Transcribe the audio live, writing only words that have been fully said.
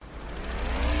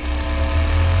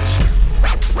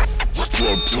On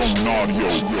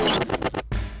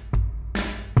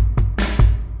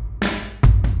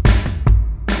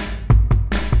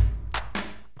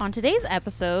today's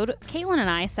episode, Caitlin and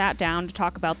I sat down to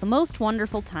talk about the most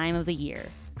wonderful time of the year,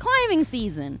 climbing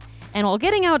season. And while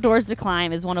getting outdoors to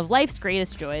climb is one of life's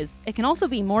greatest joys, it can also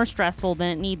be more stressful than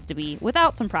it needs to be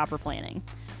without some proper planning.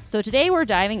 So today we're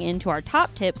diving into our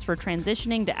top tips for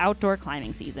transitioning to outdoor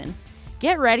climbing season.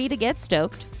 Get ready to get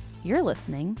stoked. You're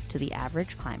listening to the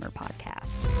Average Climber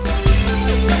Podcast.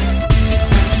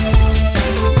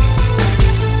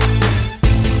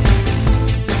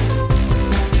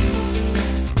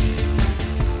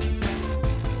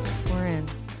 Lauren,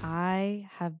 I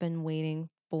have been waiting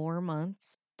 4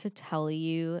 months to tell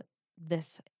you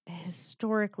this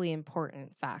historically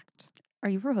important fact. Are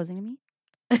you proposing to me?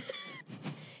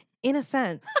 In a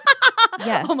sense,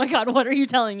 yes. Oh my God, what are you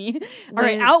telling me? All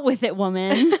right, out with it,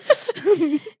 woman.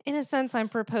 In a sense, I'm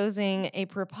proposing a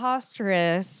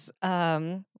preposterous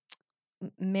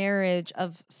marriage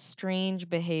of strange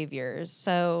behaviors.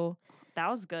 So that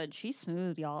was good. She's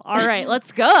smooth, y'all. All right,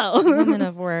 let's go. Woman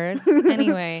of words.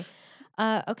 Anyway,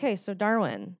 okay, so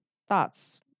Darwin,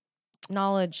 thoughts,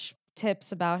 knowledge,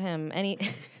 tips about him. Let's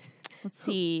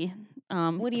see.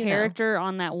 What do you character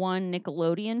on that one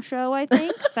Nickelodeon show, I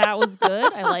think. That was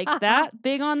good. I liked that.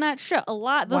 Big on that show. A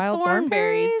lot. The Wild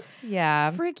Thornberries.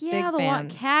 Yeah. Frick yeah,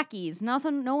 khakis. No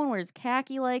one wears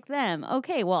khaki like them.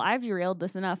 Okay, well, I've derailed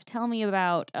this enough. Tell me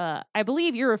about, I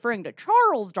believe you're referring to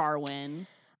Charles Darwin.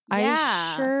 Yeah.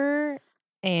 I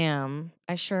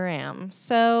sure am.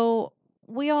 So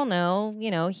we all know,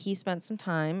 he spent some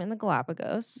time in the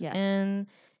Galapagos. Yes. And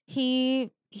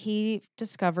he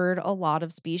discovered a lot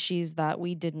of species that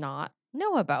we did not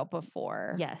know about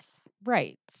before. Yes.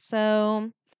 Right.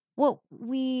 So what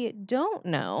we don't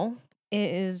know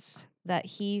is that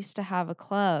he used to have a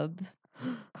club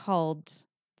called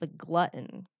the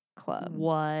Glutton Club.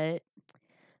 What?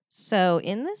 So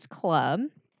in this club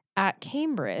at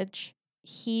Cambridge,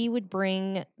 he would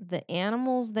bring the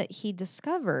animals that he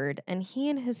discovered, and he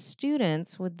and his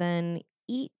students would then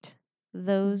eat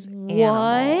those animals.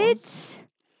 What?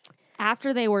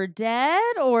 After they were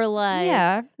dead, or like?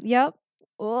 Yeah. Yep.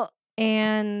 Ugh.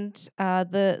 And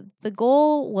the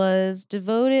goal was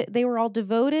devoted. They were all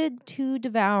devoted to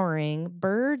devouring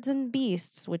birds and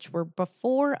beasts, which were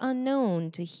before unknown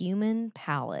to human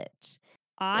palate.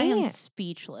 I am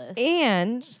speechless.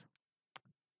 And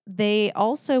they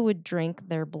also would drink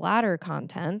their bladder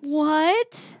contents.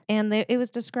 What? And it was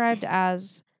described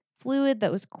as fluid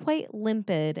that was quite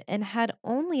limpid and had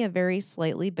only a very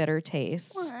slightly bitter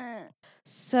taste. What?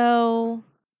 So,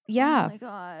 yeah. Oh my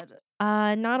God.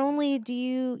 Not only do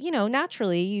you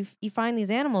naturally you find these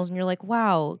animals and you're like,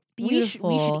 wow, beautiful.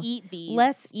 We should eat these.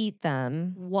 Let's eat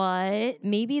them. What?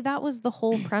 Maybe that was the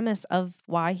whole premise of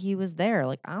why he was there.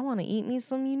 Like, I want to eat me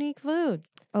some unique food.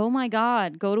 Oh my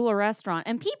God. Go to a restaurant.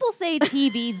 And people say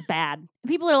TV's bad.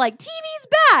 People are like, TV's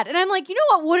bad. And I'm like, you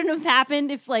know what wouldn't have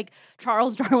happened if like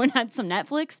Charles Darwin had some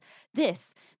Netflix?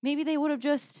 Maybe they would have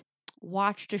just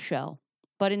watched a show.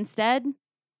 But instead,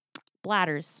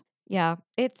 bladders. Yeah,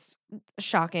 it's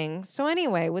shocking. So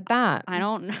anyway, with that, I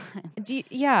don't know.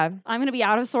 I'm going to be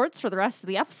out of sorts for the rest of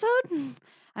the episode.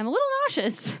 I'm a little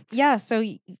nauseous. Yeah, so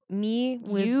me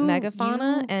with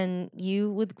Megafauna and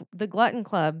you with the Glutton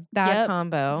Club. Bad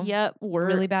combo. Yep.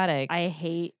 Really bad eggs. I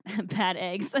hate bad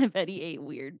eggs. I bet he ate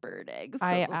weird bird eggs.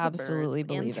 I absolutely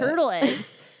believe it. And turtle eggs.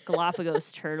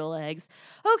 Galapagos turtle eggs.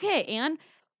 Okay, and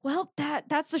well,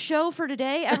 that's the show for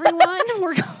today, everyone.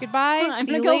 We're goodbye. I'm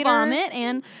gonna go vomit,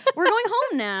 and we're going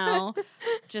home now.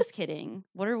 Just kidding.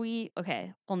 What are we?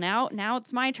 Okay. Well, now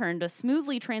it's my turn to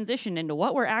smoothly transition into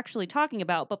what we're actually talking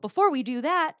about. But before we do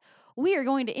that, we are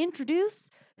going to introduce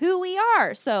who we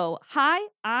are. So, hi,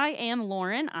 I am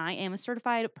Lauren. I am a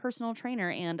certified personal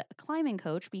trainer and climbing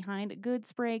coach behind Good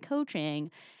Spray Coaching.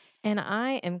 And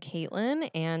I am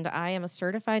Caitlin, and I am a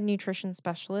certified nutrition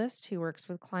specialist who works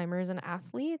with climbers and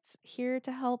athletes here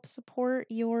to help support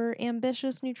your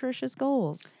ambitious, nutritious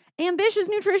goals. Ambitious,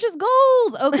 nutritious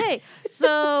goals. Okay.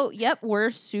 So, yep,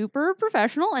 we're super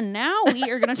professional, and now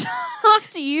we are going to talk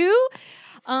to you.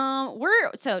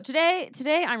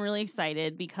 Today I'm really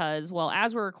excited because, well,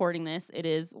 as we're recording this, it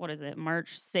is,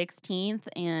 March 16th,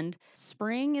 and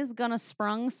spring is gonna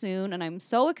sprung soon, and I'm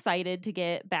so excited to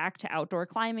get back to outdoor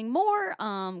climbing more.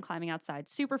 Climbing outside,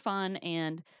 super fun,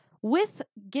 and with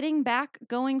getting back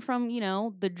going from,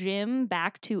 the gym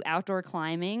back to outdoor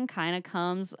climbing kind of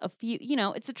comes a few,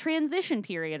 it's a transition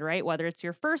period, right? Whether it's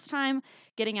your first time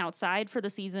getting outside for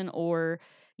the season or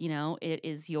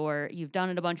you've done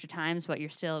it a bunch of times, but you're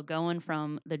still going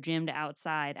from the gym to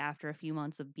outside after a few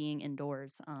months of being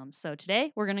indoors. So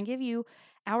today we're going to give you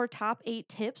our top 8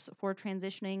 tips for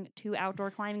transitioning to outdoor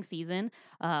climbing season.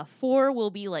 4 will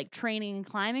be like training and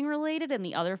climbing related, and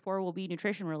the other 4 will be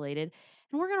nutrition related.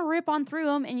 And we're going to rip on through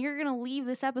them, and you're going to leave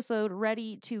this episode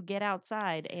ready to get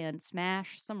outside and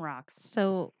smash some rocks.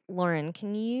 So, Lauren,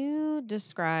 can you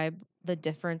describe the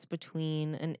difference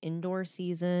between an indoor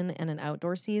season and an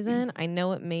outdoor season? I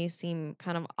know it may seem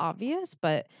kind of obvious,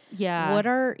 but Yeah.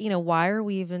 why are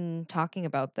we even talking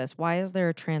about this? Why is there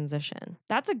a transition?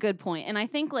 That's a good point. And I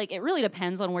think like it really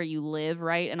depends on where you live,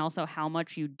 right? And also how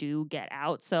much you do get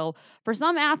out. So for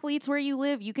some athletes where you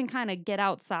live, you can kind of get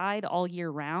outside all year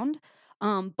round.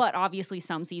 But obviously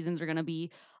some seasons are going to be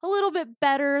a little bit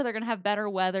better. They're going to have better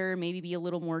weather, maybe be a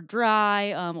little more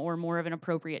dry, or more of an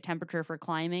appropriate temperature for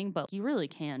climbing. But you really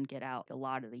can get out a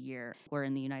lot of the year. We're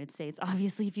in the United States,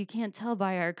 obviously, if you can't tell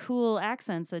by our cool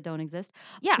accents that don't exist.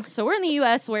 Yeah. So we're in the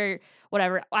US where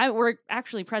whatever. We're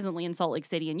actually presently in Salt Lake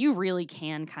City, and you really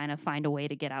can kind of find a way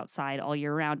to get outside all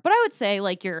year round. But I would say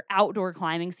like your outdoor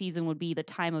climbing season would be the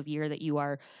time of year that you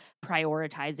are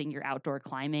prioritizing your outdoor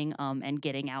climbing and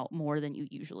getting out more than you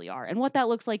usually are. And what that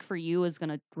looks like for you is going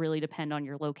to really depend on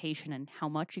your location and how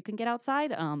much you can get outside.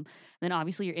 Then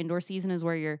obviously your indoor season is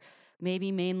where you're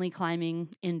maybe mainly climbing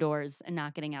indoors and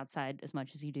not getting outside as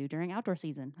much as you do during outdoor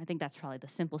season. I think that's probably the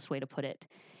simplest way to put it,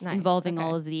 Nice. involving Okay.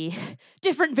 all of the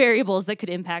different variables that could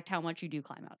impact how much you do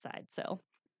climb outside. So,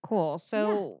 Cool. yeah.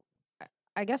 So,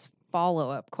 I guess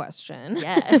follow-up question.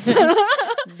 Yes.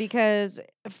 Because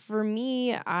for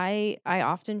me, I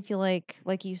often feel like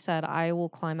you said, I will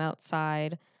climb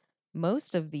outside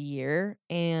most of the year,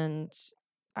 and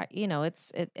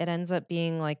it ends up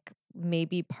being like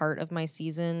maybe part of my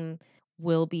season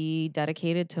will be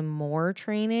dedicated to more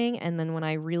training, and then when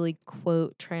I really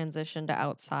quote transition to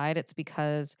outside, it's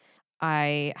because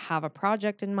I have a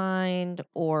project in mind,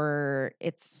 or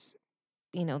it's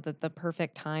the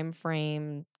perfect time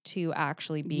frame to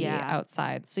actually be Yeah.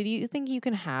 outside. So do you think you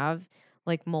can have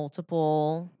like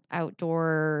multiple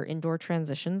outdoor indoor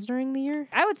transitions during the year?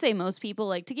 I would say most people,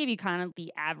 like, to give you kind of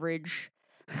the average.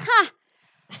 Ha!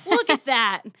 Look at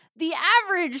that. The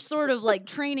average sort of like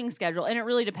training schedule, and it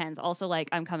really depends. Also, like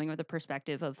I'm coming with a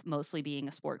perspective of mostly being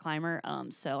a sport climber.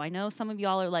 So I know some of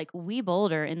y'all are like, we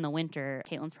boulder in the winter.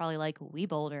 Caitlin's probably like, we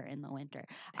boulder in the winter.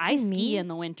 I Who, ski me? in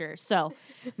the winter. So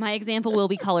my example will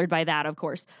be colored by that, of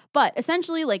course. But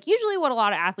essentially, like usually what a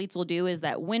lot of athletes will do is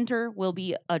that winter will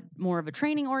be a more of a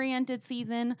training oriented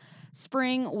season.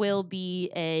 Spring will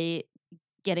be a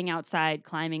getting outside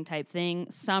climbing type thing.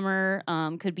 Summer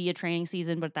could be a training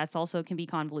season, but that's also can be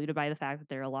convoluted by the fact that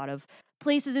there are a lot of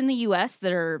places in the US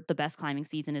that are the best climbing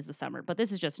season is the summer. But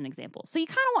this is just an example. So you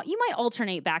might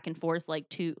alternate back and forth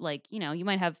you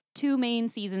might have 2 main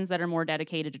seasons that are more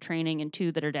dedicated to training and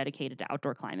 2 that are dedicated to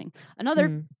outdoor climbing. Another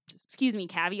Mm.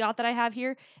 caveat that I have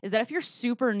here is that if you're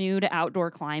super new to outdoor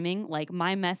climbing, like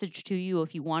my message to you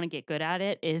if you want to get good at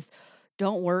it is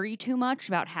don't worry too much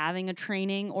about having a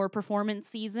training or performance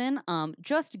season.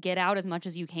 Just get out as much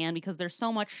as you can because there's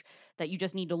so much that you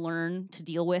just need to learn to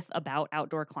deal with about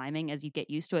outdoor climbing as you get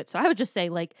used to it. So I would just say,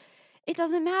 like, it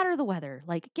doesn't matter the weather.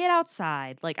 Like, get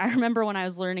outside. Like, I remember when I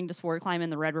was learning to sport climb in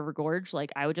the Red River Gorge,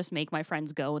 like, I would just make my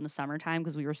friends go in the summertime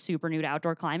because we were super new to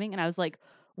outdoor climbing. And I was like,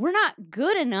 we're not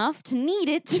good enough to need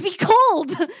it to be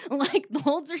cold. Like, the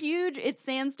holds are huge, it's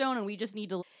sandstone, and we just need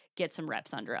to get some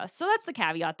reps under us. So that's the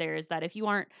caveat there is that if you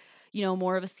aren't,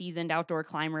 more of a seasoned outdoor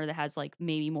climber that has like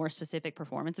maybe more specific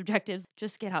performance objectives,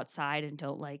 just get outside and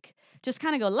don't like just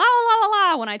kind of go la la la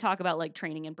la when I talk about like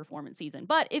training and performance season.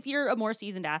 But if you're a more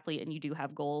seasoned athlete and you do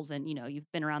have goals and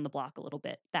you've been around the block a little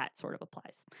bit, that sort of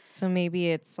applies. So maybe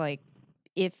it's like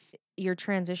if your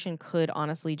transition could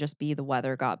honestly just be the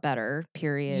weather got better,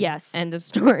 period. Yes. End of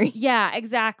story. Yeah,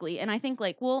 exactly. And I think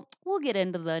like we'll get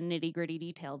into the nitty-gritty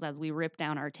details as we rip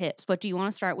down our tips. But do you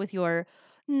want to start with your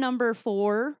number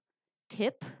 4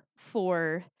 tip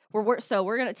for we're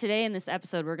going to today in this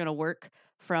episode we're going to work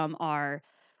from our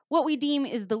what we deem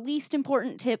is the least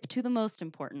important tip to the most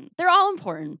important. They're all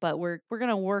important, but we're going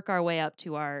to work our way up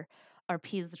to our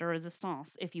pièce de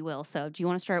résistance, if you will. So, do you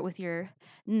want to start with your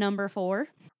number 4?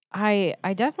 I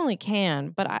definitely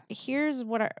can, but here's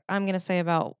what I'm going to say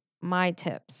about my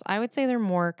tips. I would say they're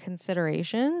more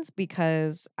considerations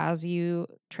because as you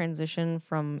transition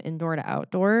from indoor to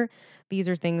outdoor, these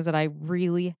are things that I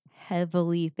really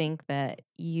heavily think that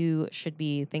you should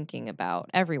be thinking about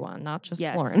everyone, not just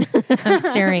Yes. Lauren. I'm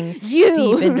staring You,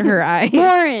 deep into her eyes.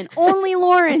 Lauren, only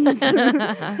Lauren's.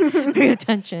 Pay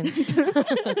attention.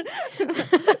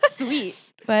 Sweet.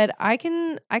 But I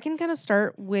can kind of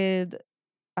start with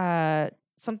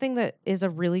something that is a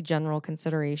really general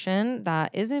consideration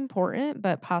that is important,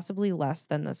 but possibly less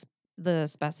than the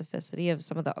specificity of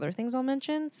some of the other things I'll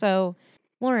mention. So,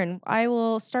 Lauren, I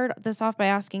will start this off by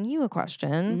asking you a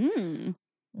question. Mm.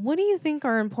 What do you think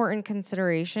are important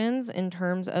considerations in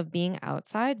terms of being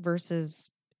outside versus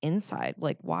inside?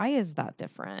 Like, why is that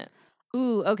different?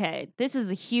 Ooh, okay. This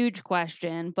is a huge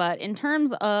question, but in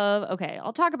terms of, okay,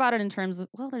 I'll talk about it in terms of,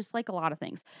 well, there's like a lot of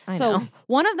things. I So know.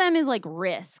 one of them is like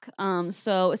risk.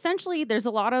 So essentially there's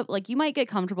a lot of like, you might get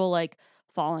comfortable like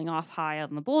falling off high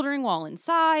on the bouldering wall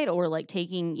inside or like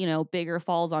taking, bigger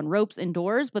falls on ropes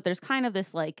indoors, but there's kind of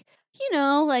this like,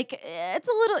 it's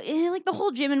a little like the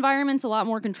whole gym environment's a lot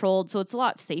more controlled, so it's a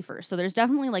lot safer. So there's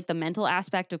definitely like the mental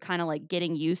aspect of kind of like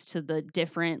getting used to the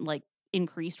different like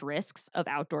increased risks of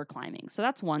outdoor climbing. So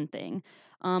that's one thing.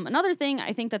 Another thing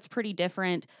I think that's pretty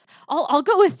different. I'll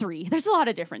go with three. There's a lot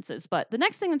of differences, but the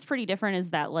next thing that's pretty different is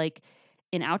that like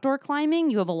in outdoor climbing,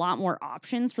 you have a lot more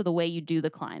options for the way you do the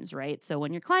climbs, right? So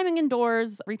when you're climbing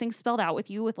indoors, everything's spelled out with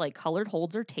you with like colored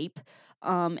holds or tape.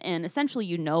 And essentially,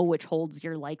 you know which holds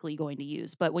you're likely going to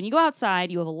use. But when you go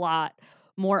outside, you have a lot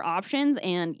more options.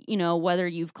 And, whether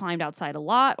you've climbed outside a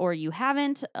lot or you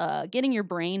haven't, getting your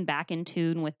brain back in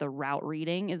tune with the route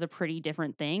reading is a pretty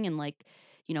different thing. And, like,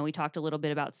 we talked a little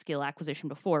bit about skill acquisition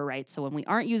before, right? So when we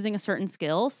aren't using a certain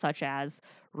skill, such as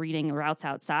reading routes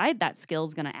outside, that skill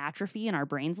is going to atrophy in our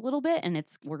brains a little bit, and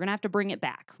we're going to have to bring it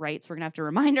back, right? So we're going to have to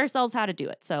remind ourselves how to do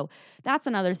it. So that's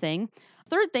another thing.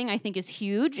 Third thing I think is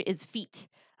huge is feet.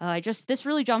 This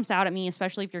really jumps out at me,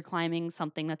 especially if you're climbing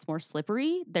something that's more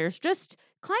slippery. There's just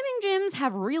climbing gyms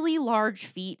have really large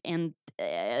feet, and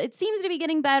it seems to be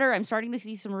getting better. I'm starting to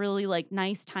see some really like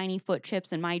nice tiny foot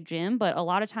chips in my gym, but a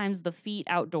lot of times the feet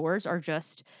outdoors are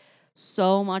just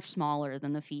so much smaller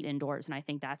than the feet indoors, and I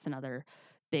think that's another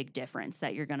big difference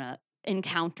that you're gonna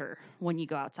encounter when you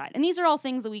go outside. And these are all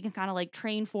things that we can kind of like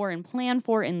train for and plan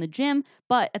for in the gym,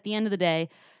 but at the end of the day,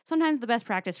 sometimes the best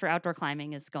practice for outdoor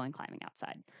climbing is going climbing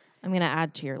outside. I'm going to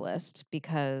add to your list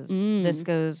because this Mm.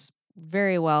 goes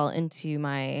very well into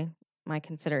my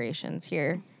considerations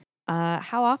here.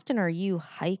 How often are you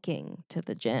hiking to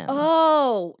the gym?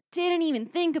 Oh, didn't even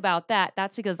think about that.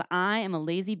 That's because I am a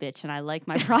lazy bitch and I like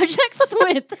my projects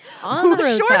with On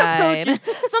the short roadside.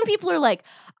 approaches. Some people are like,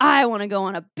 I want to go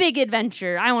on a big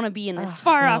adventure. I want to be in this Ugh,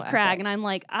 far no off crag. And I'm epics.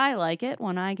 like, I like it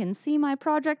when I can see my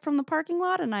project from the parking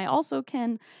lot and I also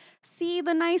can see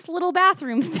the nice little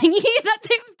bathroom thingy that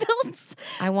they've built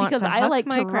I want because to I huck like to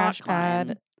my rock crash pad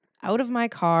climb. out of my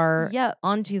car Yep.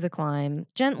 onto the climb.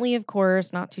 Gently, of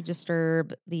course, not to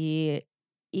disturb the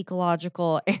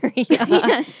ecological area.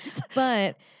 Yes.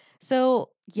 But so,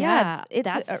 yeah, Yeah, it's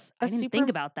I a didn't think super,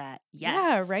 about that.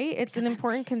 yeah, Yes. right? It's Because an I'm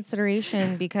important lazy.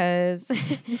 consideration because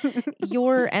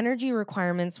your energy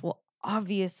requirements will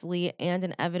obviously and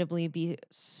inevitably be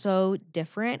so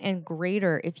different and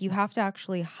greater if you have to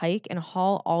actually hike and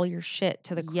haul all your shit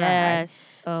to the crag. Yes.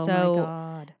 Oh my So,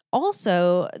 God.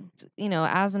 also,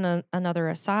 as another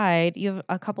aside, you have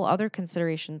a couple other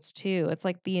considerations too. It's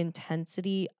like the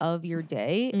intensity of your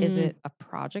day. Is Mm, it a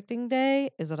projecting day?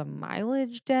 Is it a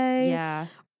mileage day? yeah.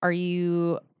 Are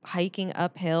you hiking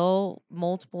uphill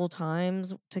multiple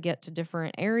times to get to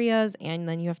different areas and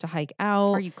then you have to hike Are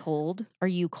out? you cold? Are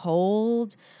you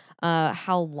cold?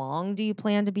 How long do you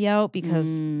plan to be out?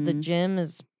 Because the Mm, gym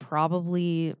is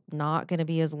probably not going to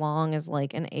be as long as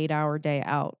like an 8-hour day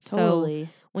out. So totally.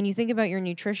 when you think about your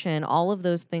nutrition, all of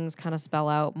those things kind of spell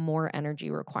out more energy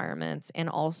requirements and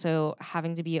also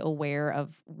having to be aware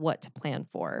of what to plan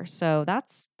for. So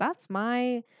that's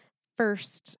my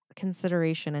first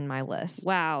consideration in my list.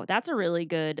 Wow, that's a really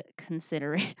good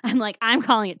consideration. I'm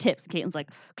calling it tips. Caitlin's like,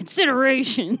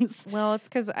 considerations. Well, it's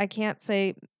because I can't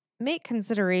say make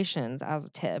considerations as a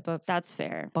tip. That's That's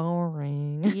fair.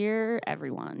 boring. Dear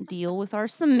everyone, deal with our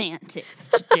semantics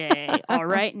today. All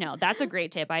right. No, that's a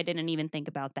great tip. I didn't even think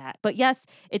about that. But yes,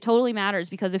 it totally matters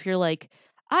because if you're like,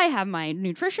 I have my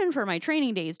nutrition for my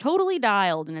training days totally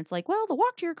dialed, and it's like, well, the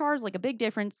walk to your car is like a big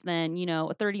difference than,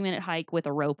 a 30-minute hike with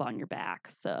a rope on your back.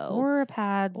 So, Or a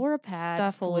pad or a pad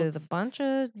stuffed full of with a bunch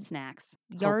of snacks,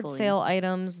 yard hopefully. sale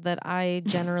items that I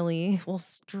generally will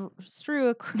strew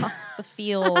across the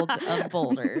field of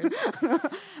boulders. I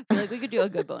feel like we could do a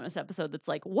good bonus episode that's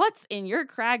like, what's in your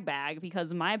crag bag?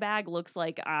 Because my bag looks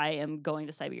like I am going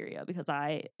to Siberia because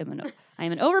I am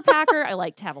an overpacker. I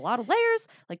like to have a lot of layers,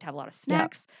 I like to have a lot of Yeah.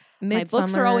 snacks. books. My books are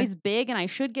Midsummer, always big, and I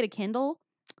should get a Kindle.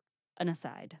 An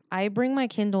aside. I bring my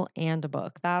Kindle and a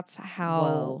book. That's how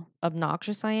Whoa.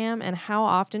 obnoxious I am. And how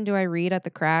often do I read at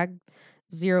the crag?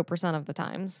 0% of the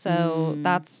time. So Mm.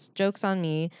 that's jokes on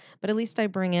me, but at least I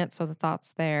bring it. So the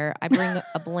thought's there. I bring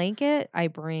a blanket. I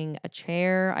bring a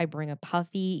chair. I bring a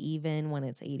puffy, even when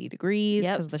it's 80 degrees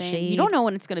because Yep, the same. You don't shade. know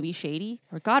when it's going to be shady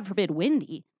or, God forbid,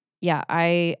 windy. Yeah,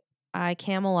 I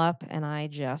camel up and I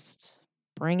just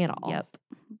bring it all. Yep.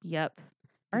 Yep. All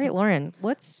I right, think Lauren,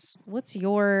 what's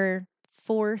your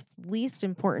fourth least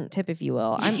important tip, if you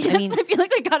will? I yes, mean, I feel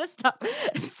like I gotta stop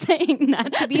saying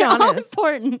that. to be They're all honest,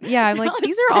 important. yeah, I'm They're like, all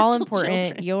these are all essential important.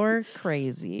 children. You're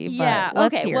crazy, but Yeah.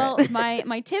 let's Okay. hear Well, it.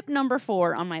 my tip number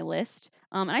 4 on my list,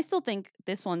 and I still think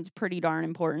this one's pretty darn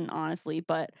important, honestly.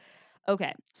 But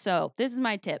okay, so this is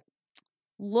my tip.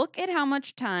 Look at how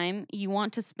much time you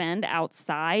want to spend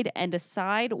outside and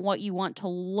decide what you want to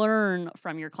learn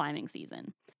from your climbing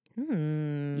season.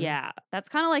 Hmm. Yeah, that's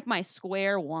kind of like my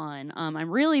square one.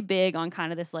 I'm really big on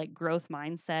kind of this like growth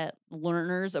mindset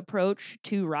learner's approach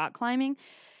to rock climbing.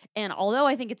 And although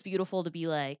I think it's beautiful to be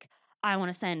like, I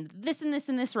want to send this and this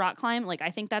and this rock climb, like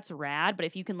I think that's rad. But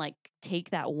if you can like take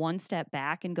that one step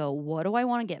back and go, what do I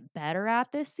want to get better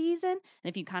at this season? And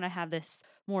if you kind of have this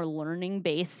more learning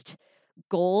based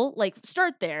goal, like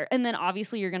start there. And then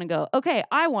obviously you're going to go, okay,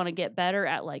 I want to get better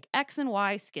at like X and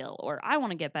Y skill, or I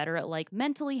want to get better at like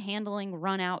mentally handling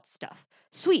run out stuff.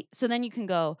 Sweet. So then you can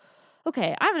go,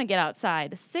 okay, I'm going to get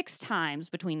outside 6 times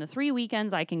between the 3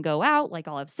 weekends I can go out. Like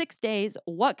I'll have 6 days.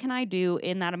 What can I do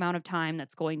in that amount of time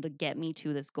that's going to get me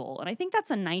to this goal? And I think that's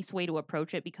a nice way to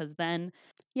approach it because then,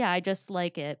 yeah, I just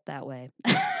like it that way.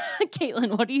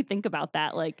 Caitlin, what do you think about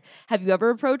that? Like, have you ever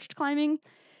approached climbing,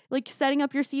 like setting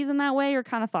up your season that way or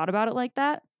kind of thought about it like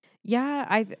that? Yeah,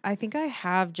 I think I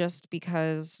have, just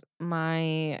because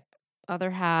my other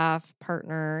half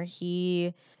partner,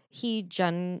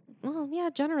 well, yeah,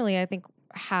 generally I think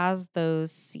has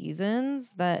those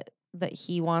seasons that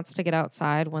he wants to get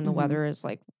outside when the Mm-hmm. weather is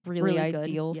like really Really good.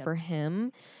 ideal Yep. for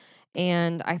him.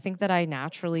 And I think that I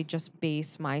naturally just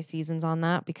base my seasons on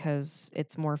that because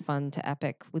it's more fun to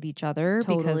epic with each other,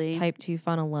 because Totally. type 2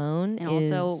 fun alone And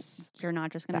also, is you're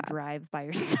not just going to bad. drive by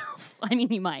yourself. I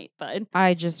mean, you might, but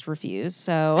I just refuse.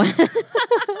 So,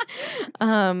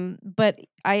 but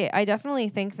I definitely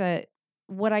think that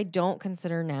what I don't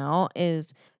consider now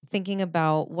is thinking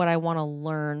about what I want to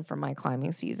learn from my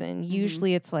climbing season. mm-hmm.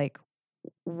 Usually it's like,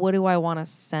 what do I want to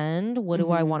send? What do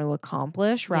I Mm-hmm. want to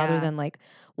accomplish? Rather Yeah. than like,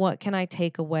 what can I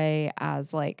take away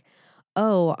as like,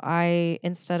 oh,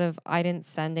 instead of I didn't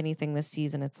send anything this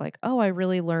season, it's like, oh, I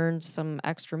really learned some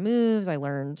extra moves. I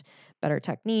learned better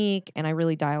technique and I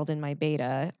really dialed in my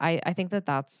beta. I think that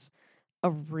that's a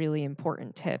really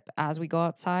important tip as we go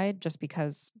outside, just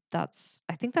because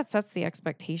I think that sets the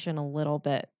expectation a little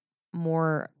bit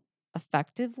more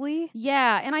effectively.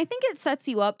 Yeah, and I think it sets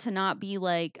you up to not be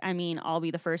like, I mean, I'll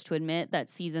be the first to admit that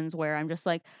seasons where I'm just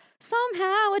like,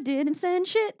 somehow I didn't send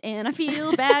shit and I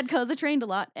feel bad because I trained a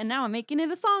lot and now I'm making it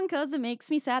a song because it makes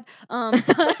me sad. But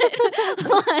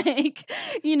like,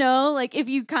 like if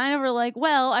you kind of are like,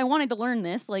 well, I wanted to learn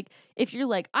this, like if you're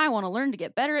like, I want to learn to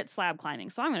get better at slab climbing,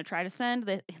 so I'm going to try to send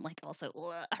the, like also,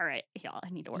 all right, y'all,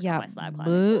 I need to work on Yeah, my slab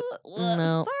climbing. but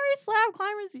no. Sorry, slab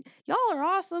climbers, y'all are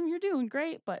awesome, you're doing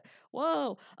great, but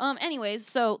whoa. Anyways,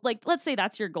 so like let's say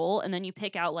that's your goal and then you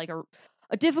pick out like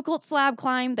a difficult slab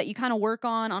climb that you kind of work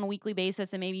on a weekly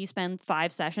basis and maybe you spend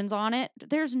 5 sessions on it.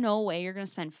 There's no way you're going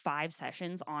to spend 5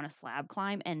 sessions on a slab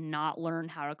climb and not learn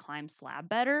how to climb slab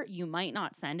better. You might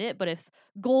not send it, but if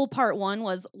goal part 1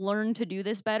 was learn to do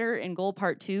this better and goal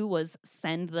part 2 was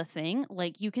send the thing,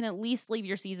 like you can at least leave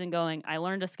your season going, I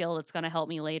learned a skill that's going to help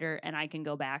me later and I can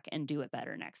go back and do it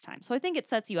better next time. So I think it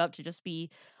sets you up to just be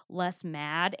less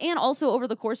mad. And also over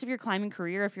the course of your climbing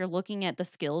career, if you're looking at the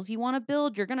skills you want to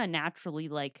build, you're going to naturally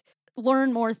like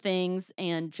learn more things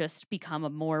and just become a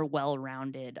more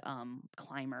well-rounded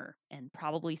climber and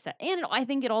probably set. And I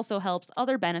think it also helps.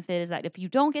 Other benefit is that if you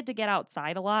don't get to get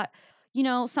outside a lot,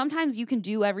 sometimes you can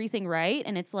do everything right.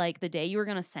 And it's like the day you were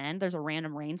going to send, there's a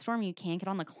random rainstorm, you can't get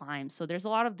on the climb. So there's a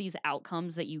lot of these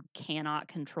outcomes that you cannot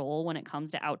control when it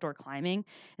comes to outdoor climbing.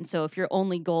 And so if your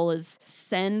only goal is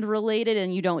send related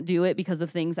and you don't do it because of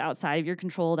things outside of your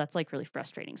control, that's like really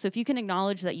frustrating. So if you can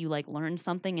acknowledge that you like learned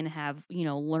something and have,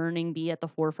 learning be at the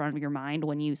forefront of your mind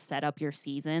when you set up your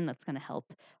season, that's going to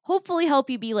hopefully help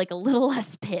you be like a little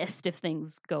less pissed if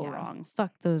things go Yeah, wrong.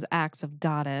 fuck those acts of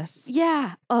goddess.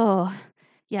 Yeah. Oh,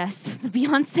 yes. The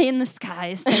Beyonce in the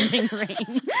sky sending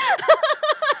rain.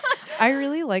 I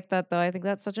really like that though. I think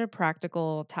that's such a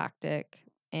practical tactic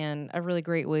and a really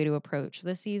great way to approach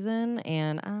the season.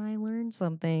 And I learned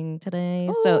something today.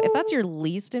 So if that's Ooh. your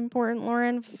least important,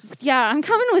 Lauren, Yeah, I'm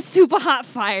coming with super hot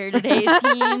fire today,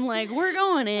 team. Like, we're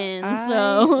going in. I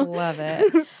So love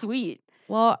it. sweet.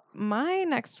 Well, my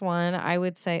next one, I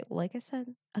would say, like I said,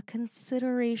 a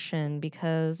consideration,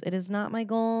 because it is not my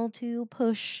goal to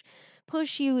push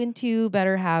you into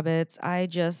better habits. I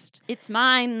just It's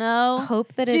mine, though.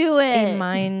 hope that Do it's a it.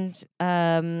 mind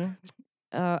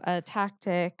a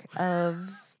tactic of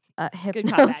Good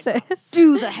cop, bad cop. hypnosis.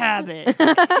 Do the habit.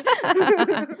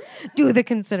 Do the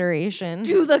consideration.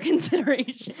 Do the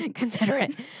consideration. Consider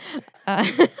it.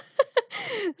 Uh,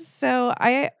 so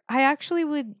I actually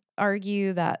would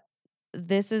argue that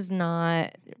this is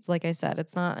not, like I said,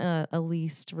 it's not a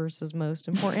least versus most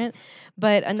important.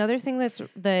 But another thing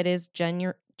that is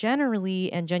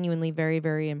generally and genuinely very,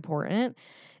 very important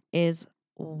is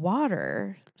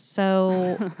water.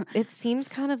 So it seems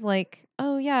kind of like,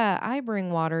 oh yeah, I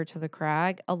bring water to the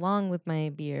crag along with my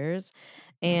beers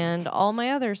and all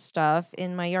my other stuff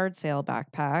in my yard sale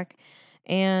backpack.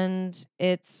 And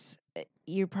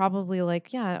you're probably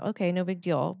like, yeah, okay, no big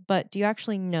deal. But do you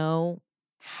actually know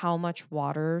how much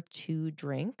water to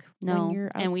drink when No. you're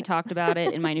And we outside? talked about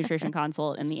it in my nutrition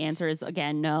consult, and the answer is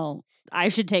again, no. I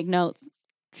should take notes.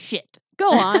 Shit. Go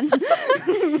on.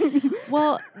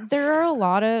 Well, there are a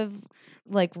lot of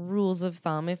like rules of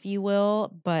thumb, if you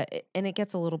will, and it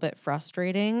gets a little bit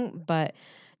frustrating, but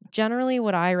generally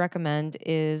what I recommend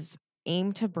is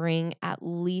aim to bring at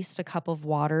least a cup of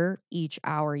water each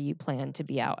hour you plan to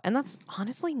be out. And that's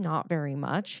honestly not very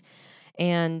much.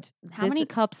 And How many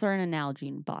cups are in an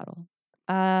Nalgene bottle?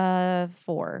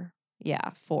 4. Yeah,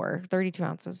 4. 32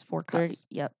 ounces, 4 cups.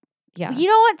 Yep. Yeah. You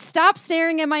know what? Stop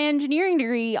staring at my engineering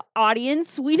degree,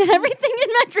 audience. We did everything in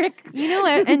metric. You know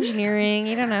what? Engineering,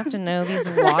 you don't have to know these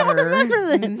water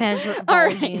measure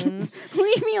volumes. Right.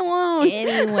 Leave me alone.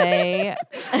 Anyway.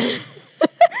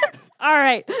 All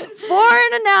right. 4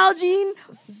 in an Nalgene.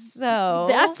 So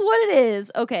That's what it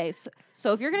is. Okay.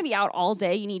 So if you're going to be out all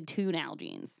day, you need 2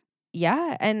 Nalgenes.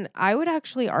 yeah, and I would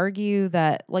actually argue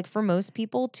that, like, for most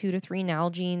people, 2 to 3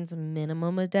 Nalgenes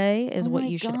minimum a day is Oh what my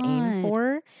you should aim God.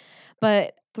 for.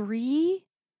 But 3?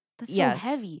 That's yes. so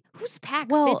heavy. Whose pack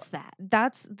Well, fits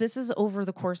that? this is over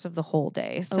the course of the whole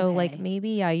day. So like Okay. maybe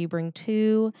you bring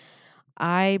 2.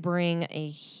 I bring a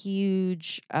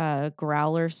huge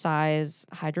growler size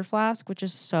hydro flask, which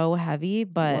is so heavy,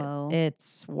 but Whoa.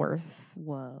 it's worth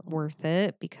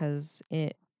it because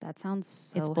That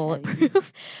sounds it's so bulletproof. heavy.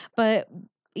 But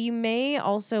you may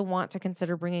also want to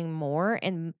consider bringing more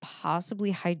and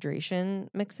possibly hydration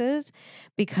mixes,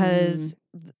 because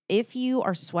if you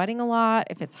are sweating a lot,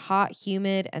 if it's hot,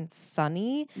 humid, and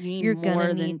sunny, You need you're going to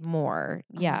more need than more.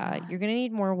 Yeah, you're going to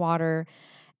need more water.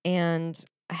 And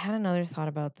I had another thought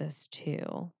about this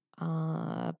too.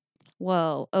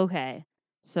 Whoa. Okay.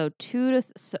 So 2 to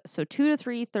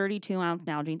 3 32-ounce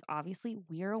Nalgenes. Obviously,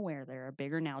 we're aware there are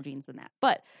bigger Nalgenes than that.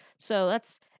 But so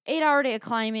that's 8-hour day of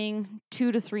climbing,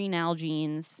 2 to 3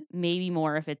 Nalgenes, maybe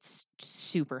more if it's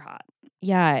super hot.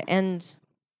 Yeah, and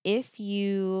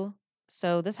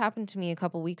so this happened to me a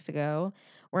couple weeks ago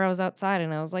where I was outside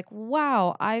and I was like,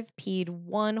 wow, I've peed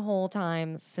one whole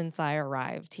time since I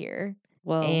arrived here.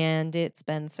 Whoa. And it's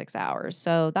been 6 hours.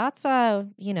 So that's for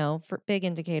big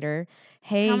indicator.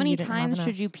 Hey, How many you didn't have times should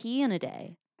enough. you pee in a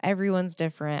day? Everyone's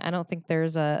different. I don't think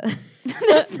there's a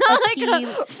That's not like pee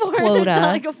a 4. quota. There's not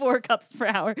like a 4 cups per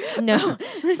hour. No,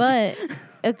 but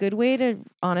a good way to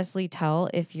honestly tell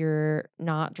if you're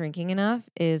not drinking enough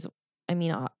is, I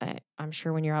mean, I'm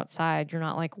sure when you're outside, you're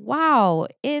not like, wow,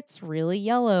 it's really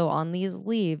yellow on these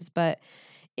leaves. But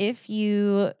if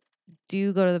you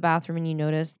do go to the bathroom and you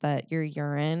notice that your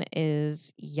urine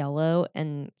is yellow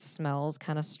and smells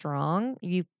kind of strong,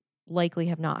 you likely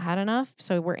have not had enough.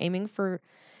 So we're aiming for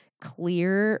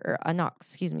clear, or not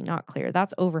clear.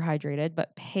 That's overhydrated,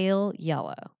 but pale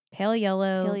yellow. Pale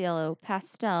yellow,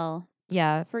 pastel.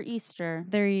 Yeah, For Easter.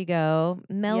 there you go.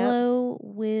 Mellow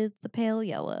with the pale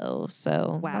yellow.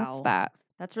 So that's Wow. that.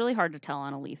 That's really hard to tell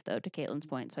on a leaf, though, to Caitlin's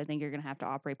point. So I think you're going to have to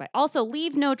operate by. Also,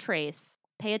 leave no trace.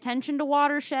 Pay attention to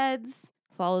watersheds.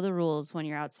 Follow the rules when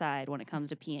you're outside when it comes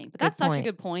to peeing. But that's such a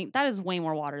good point. That is way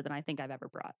more water than I think I've ever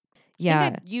brought. Yeah.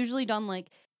 I think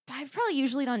I've probably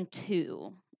usually done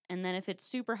 2. And then if it's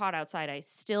super hot outside, I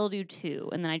still do 2.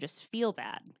 And then I just feel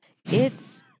bad.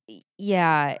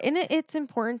 Yeah. And it's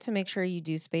important to make sure you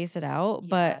do space it out. Yeah.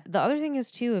 But the other thing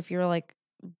is, too, if you're like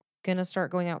going to start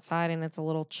going outside and it's a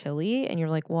little chilly and you're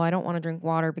like, well, I don't want to drink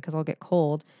water because I'll get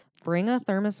cold, bring a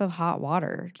thermos of hot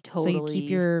water. Totally. So you keep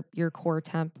your core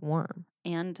temp warm.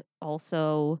 And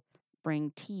also,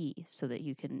 bring tea so that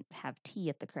you can have tea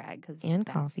at the crag And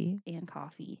coffee. And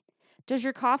coffee. Does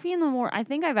your coffee in the morning? I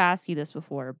think I've asked you this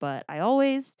before, but I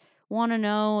always want to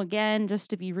know again, just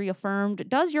to be reaffirmed.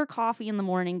 Does your coffee in the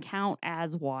morning count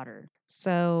as water? I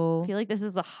So, feel like this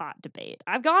is a hot debate.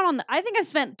 I think I've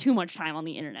spent too much time on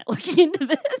the internet looking into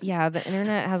this. yeah, the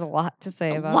internet has a lot to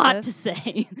say A about lot this. to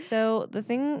say. So, the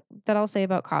thing that I'll say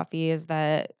about coffee is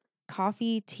that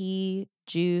coffee, tea,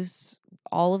 juice,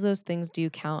 all of those things do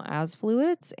count as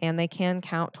fluids and they can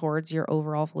count towards your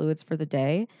overall fluids for the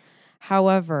day.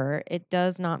 However, it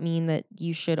does not mean that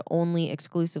you should only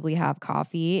exclusively have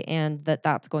coffee and that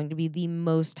that's going to be the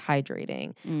most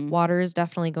hydrating. Mm, Water is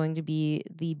definitely going to be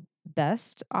the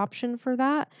best option for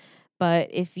that. But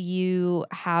if you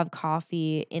have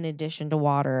coffee in addition to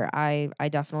water, I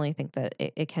definitely think that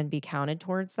it can be counted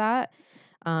towards that.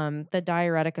 The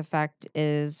diuretic effect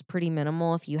is pretty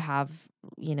minimal if you have,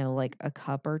 like a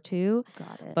cup or two.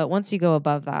 got it. But once you go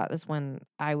above that is when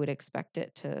I would expect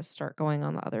it to start going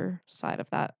on the other side of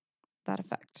that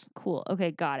effect. Cool.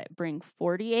 Okay, got it. Bring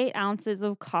 48 ounces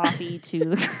of coffee to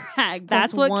the crag. Plus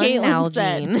That's what one Caitlin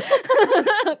said.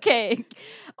 Nalgene. Okay.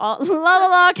 La la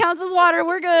la counts as water.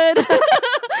 We're good.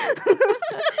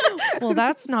 Well,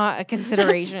 that's not a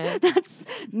consideration. That's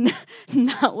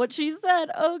not what she said.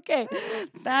 Okay.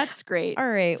 That's great. All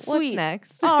right, what's Sweet.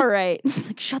 next? All right. It's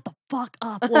like, shut the fuck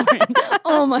up, Lauren.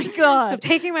 Oh my God. So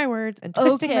taking my words and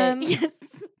twisting them. Yes.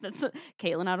 That's what,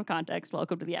 Caitlin out of context.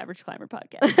 Welcome to the Average Climber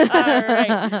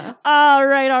podcast. All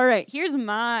right. Here's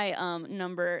my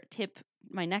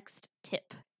my next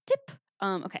tip.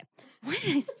 Okay. Why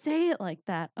did I say it like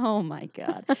that? Oh my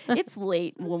God. It's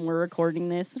late when we're recording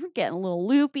this. We're getting a little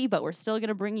loopy, but we're still going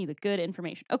to bring you the good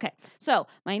information. Okay. So,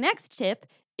 my next tip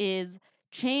is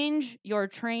change your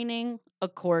training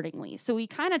accordingly. So, we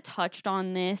kind of touched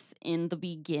on this in the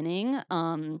beginning.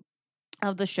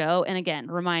 Of the show. And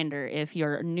again, reminder, if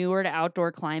you're newer to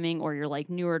outdoor climbing or you're like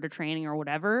newer to training or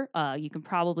whatever, you can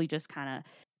probably just kind of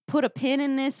put a pin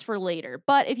in this for later.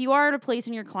 But if you are at a place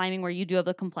in your climbing where you do have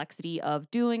the complexity of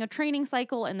doing a training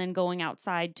cycle and then going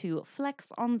outside to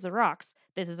flex on the rocks,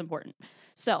 this is important.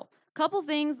 So, couple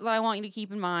things that I want you to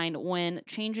keep in mind when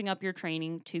changing up your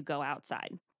training to go outside.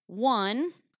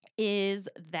 One is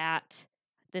that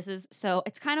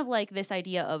it's kind of like this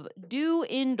idea of do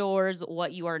indoors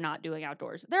what you are not doing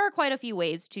outdoors. There are quite a few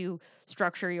ways to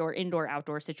structure your indoor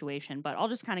outdoor situation, but I'll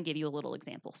just kind of give you a little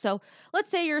example. So let's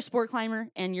say you're a sport climber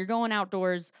and you're going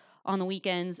outdoors on the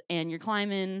weekends and you're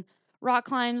climbing rock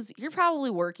climbs. You're probably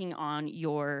working on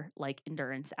your like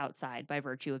endurance outside by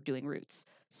virtue of doing routes.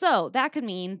 So that could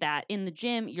mean that in the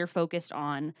gym, you're focused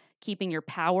on keeping your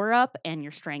power up and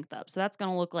your strength up. So that's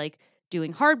going to look like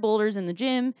doing hard boulders in the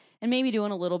gym and maybe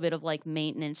doing a little bit of like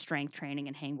maintenance strength training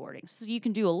and hangboarding. So you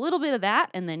can do a little bit of that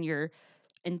and then your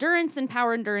endurance and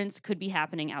power endurance could be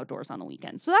happening outdoors on the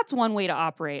weekends. So that's one way to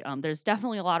operate. There's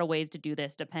definitely a lot of ways to do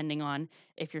this depending on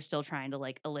if you're still trying to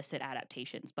like elicit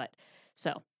adaptations. But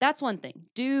so that's one thing.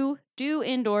 Do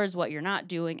indoors what you're not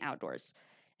doing outdoors.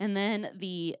 And then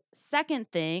the second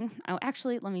thing,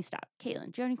 actually, let me stop.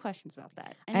 Caitlin, do you have any questions about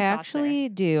that? Any I thoughts there? actually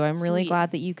do. I'm really Sweet.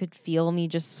 glad that you could feel me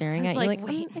just staring I at was you like, like,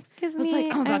 wait. excuse I was me.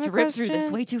 like, I'm I have about to a rip through this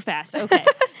question." way too fast. Okay.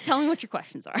 Tell me what your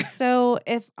questions are. So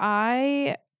if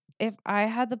I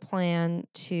had the plan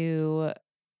to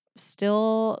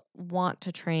still want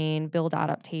to train, build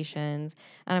adaptations,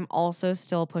 and I'm also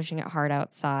still pushing it hard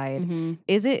outside, Mm-hmm.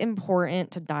 is it important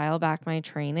to dial back my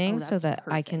training so that's that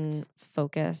I perfect. can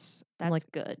focus? I'm That's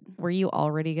like, good. were you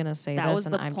already going to say That this was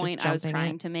and the I'm point just I was jumping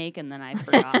trying it? to make, and then I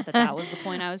forgot that was the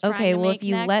point I was trying Okay, to well, make if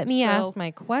you next. let me ask So, my oh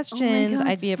my questions, God,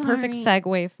 I'd be a perfect sorry.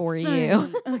 segue for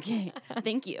you. Okay.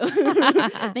 Thank you.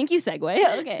 Thank you,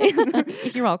 Segway.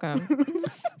 Okay. You're welcome.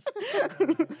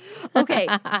 Okay.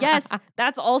 Yes,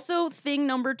 that's also thing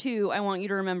number 2 I want you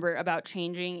to remember about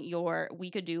changing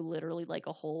we could do literally like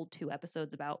a whole 2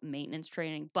 episodes about maintenance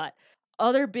training, but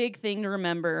other big thing to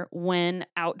remember when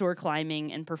outdoor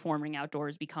climbing and performing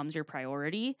outdoors becomes your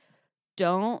priority,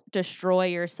 don't destroy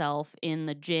yourself in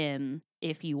the gym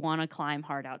if you want to climb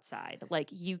hard outside. Like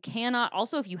you cannot,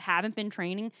 also if you haven't been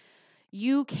training,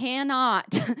 you cannot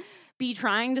be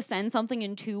trying to send something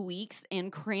in 2 weeks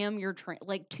and cram your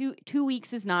like 2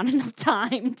 weeks is not enough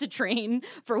time to train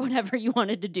for whatever you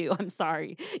wanted to do. I'm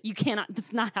sorry. You cannot,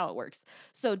 that's not how it works.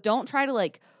 So don't try to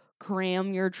like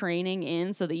cram your training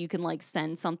in so that you can like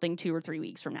send something 2 or 3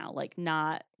 weeks from now. Like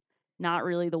not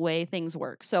really the way things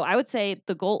work. So I would say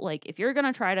the goal, like if you're going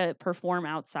to try to perform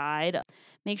outside,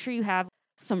 make sure you have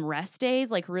some rest days.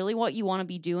 Like, really what you want to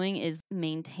be doing is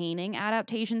maintaining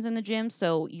adaptations in the gym.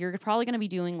 So you're probably going to be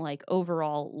doing like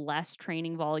overall less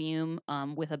training volume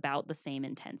with about the same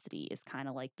intensity is kind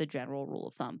of like the general rule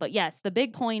of thumb. But yes, the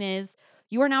big point is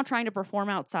you are now trying to perform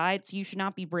outside, so you should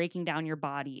not be breaking down your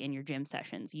body in your gym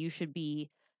sessions.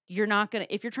 You're not going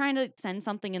to, if you're trying to send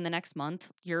something in the next month,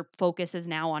 your focus is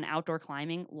now on outdoor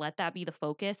climbing. Let that be the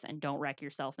focus and don't wreck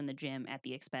yourself in the gym at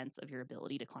the expense of your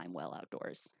ability to climb well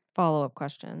outdoors. Follow-up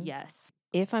question. Yes.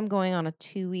 If I'm going on a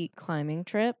 2-week climbing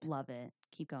trip, Love it.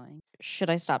 Keep going. should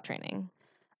I stop training?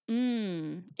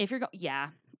 If you're yeah,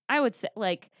 I would say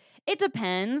like it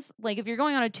depends. Like if you're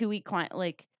going on a 2-week climb,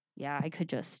 like yeah, I could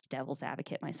just devil's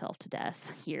advocate myself to death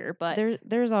here, but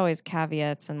There's always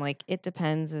caveats, and like it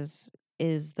depends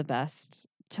is the best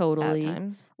at totally.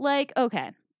 times. Like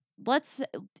okay, let's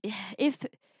if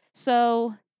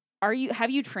so. Have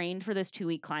you trained for this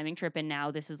 2-week climbing trip and now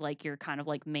this is like your kind of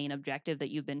like main objective that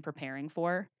you've been preparing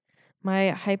for? My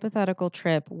hypothetical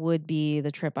trip would be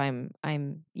the trip I'm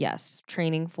yes,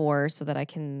 training for so that I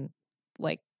can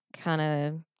like kind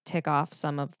of tick off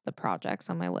some of the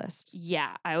projects on my list.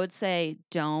 Yeah, I would say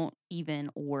don't even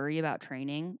worry about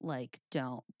training. Like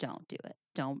don't do it.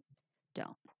 Don't.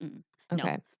 No.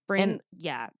 Okay.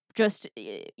 Yeah, just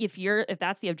if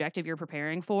that's the objective you're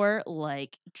preparing for,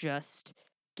 like just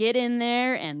get in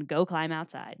there and go climb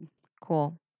outside.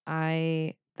 Cool.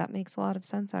 That makes a lot of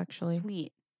sense actually.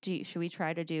 Sweet. Should we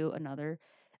try to do another?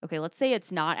 Okay, let's say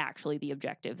it's not actually the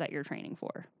objective that you're training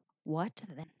for. What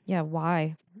then? Yeah,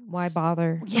 why? Why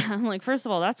bother? Yeah, I'm like, first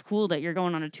of all, that's cool that you're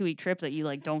going on a 2-week trip that you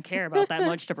like don't care about that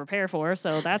much to prepare for.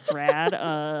 So that's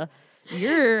rad.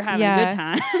 You're having a good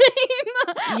time.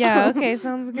 Yeah, okay,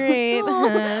 sounds great.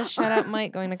 Cool. Shout out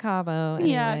Mike going to Cabo.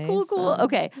 Yeah, Anyway, cool. so.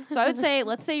 Okay, so I would say,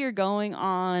 let's say you're going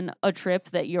on a trip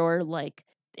that you're like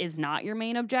is not your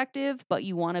main objective, but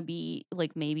you want to be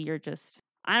like maybe you're just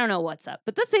I don't know what's up.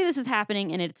 But let's say this is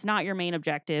happening and it's not your main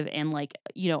objective and like,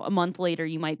 a month later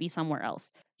you might be somewhere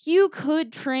else. You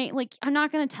could train like I'm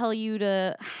not going to tell you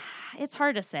to it's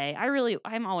hard to say.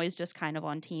 I'm always just kind of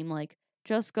on team like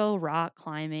just go rock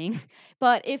climbing.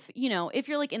 But if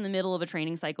you're like in the middle of a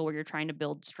training cycle where you're trying to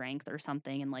build strength or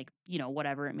something and like,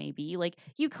 whatever it may be, like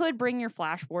you could bring your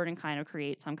flashboard and kind of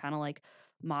create some kind of like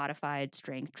modified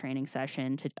strength training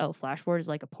session flashboard is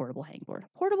like a portable hangboard.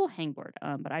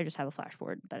 But I just have a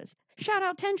flashboard that is shout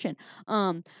out tension.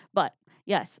 But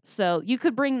yes, so you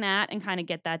could bring that and kind of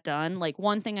get that done. Like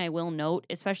one thing I will note,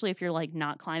 especially if you're like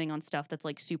not climbing on stuff that's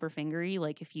like super fingery,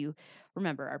 like if you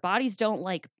remember our bodies don't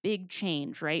like big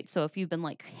change, right? So if you've been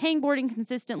like hangboarding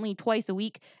consistently twice a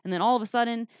week and then all of a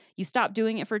sudden you stop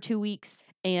doing it for 2 weeks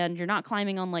and you're not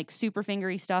climbing on like super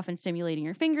fingery stuff and stimulating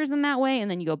your fingers in that way, and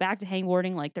then you go back to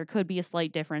hangboarding, like there could be a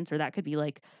slight difference, or that could be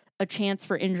like a chance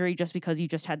for injury just because you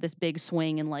just had this big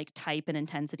swing in like type and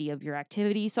intensity of your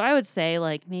activity. So I would say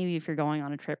like maybe if you're going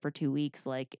on a trip for 2 weeks,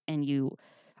 like, and you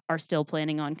are still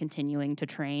planning on continuing to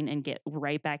train and get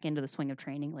right back into the swing of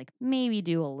training, like maybe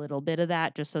do a little bit of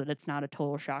that just so that it's not a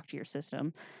total shock to your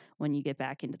system when you get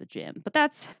back into the gym.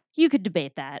 But you could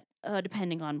debate that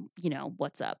depending on,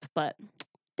 what's up. But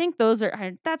I think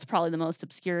that's probably the most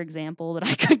obscure example that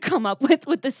I could come up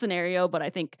with this scenario, but I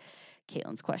think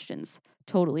Caitlin's questions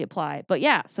totally apply. But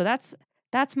yeah, so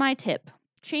that's my tip.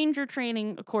 Change your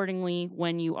training accordingly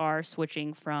when you are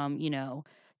switching from,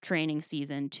 training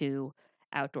season to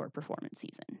outdoor performance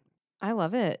season. I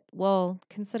love it. Well,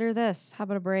 consider this. How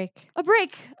about a break? A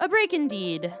break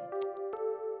indeed.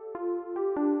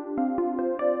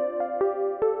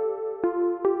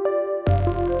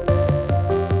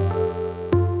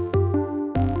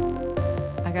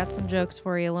 I got some jokes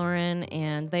for you, Lauren,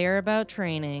 and they are about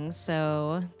training.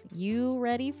 So, you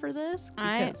ready for this?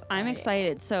 I'm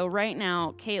excited. So right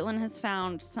now, Caitlin has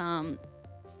found some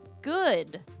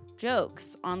good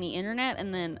jokes on the internet,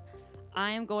 and then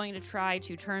I am going to try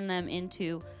to turn them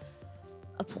into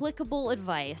applicable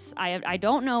advice. I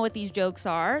don't know what these jokes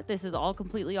are. This is all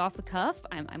completely off the cuff.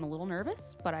 I'm a little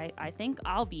nervous, but I think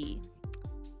I'll be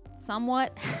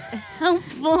somewhat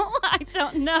helpful. I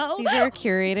don't know. These are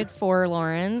curated for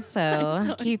Lauren,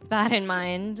 so keep that in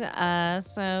mind.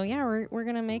 So yeah, we're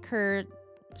gonna make her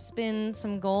spin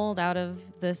some gold out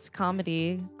of this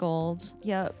comedy gold.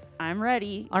 Yep, I'm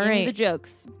ready. All Give right. me the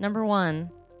jokes. Number 1,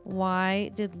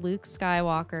 why did Luke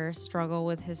Skywalker struggle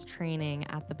with his training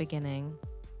at the beginning?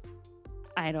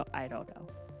 I don't know.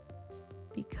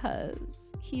 Because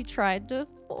he tried to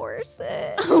force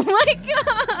it. Oh my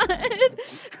god.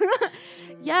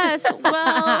 Yes,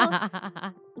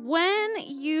 well, when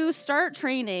you start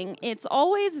training, it's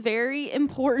always very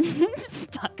important.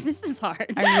 Fuck, this is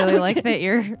hard. I really like Okay. that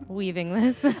you're weaving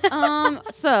this.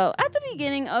 So at the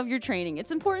beginning of your training,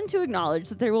 it's important to acknowledge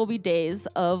that there will be days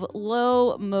of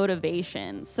low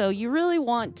motivation. So you really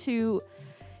want to,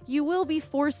 you will be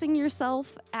forcing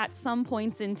yourself at some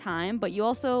points in time, but you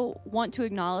also want to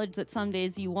acknowledge that some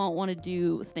days you won't want to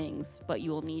do things, but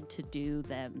you will need to do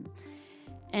them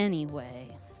anyway.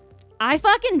 I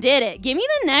fucking did it. Give me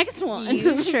the next one.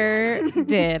 You sure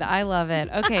did. I love it.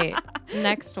 Okay,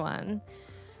 next one.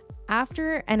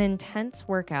 After an intense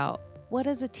workout, what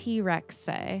does a T-Rex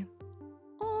say?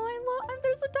 Oh, I love.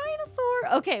 There's a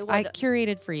dinosaur. Okay, what? I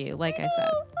curated for you, like I said.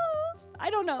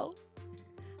 I don't know.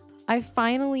 I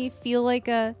finally feel like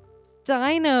a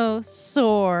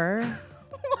dinosaur. That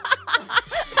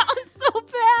was so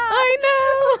bad. I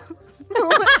know.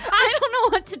 I don't know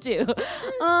what to do.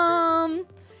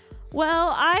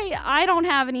 Well, I don't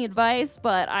have any advice,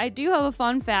 but I do have a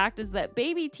fun fact is that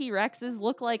baby T-Rexes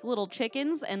look like little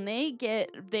chickens and they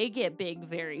get big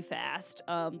very fast.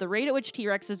 The rate at which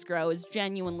T-Rexes grow is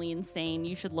genuinely insane.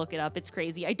 You should look it up. It's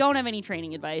crazy. I don't have any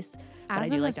training advice, but I As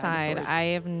do an like aside, dinosaurs. I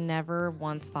have never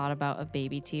once thought about a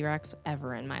baby T-Rex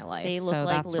ever in my life. They look so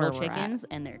like that's little where we're at. chickens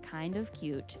and they're kind of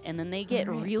cute. And then they get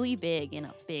Alright. really big in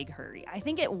a big hurry. I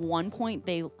think at one point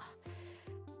they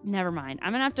never mind.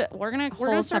 I'm gonna have to we're gonna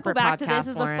circle separate back to this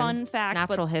podcast, as Lauren. a fun fact.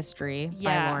 Natural But History by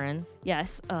Yeah. Lauren.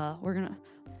 yes, we're gonna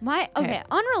Okay. okay,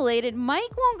 unrelated, Mike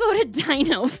won't go to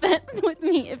Dino Fest with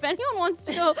me. If anyone wants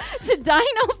to go to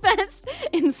Dino Fest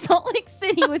in Salt Lake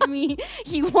City with me,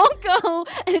 he won't go,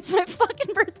 and it's my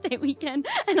fucking birthday weekend,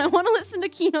 and I want to listen to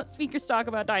keynote speakers talk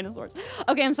about dinosaurs.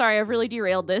 Okay, I'm sorry, I've really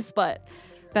derailed this, but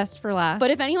Best for last.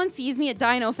 if anyone sees me at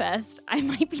Dino Fest, I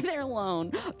might be there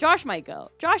alone. Josh might go.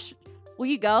 Josh, will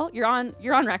you go? You're on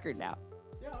record now.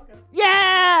 Yeah, okay.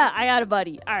 Yeah, I got a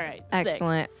buddy. All right. sick,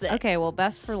 Excellent. sick. Okay, well,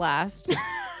 best for last.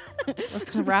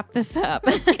 Let's wrap this up.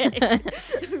 Okay.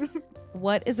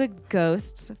 What is a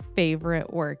ghost's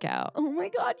favorite workout? Oh my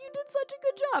god, you did such a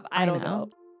good job. I don't know.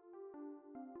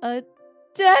 A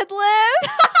deadlift.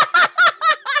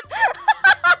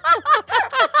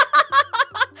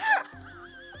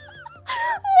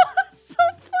 What's so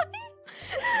funny?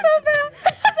 So bad.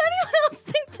 Does anyone else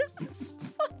think this is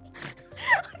funny?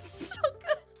 It's so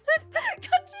good.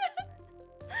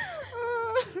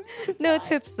 Gotcha. No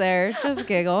tips there, just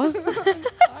giggles. I'm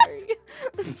sorry.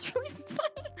 It's really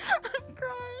funny. I'm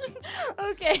crying.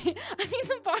 Okay. I mean,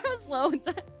 the bar was low.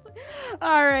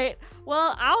 All right.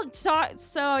 Well, I'll talk.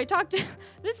 So I talked.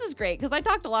 This is great because I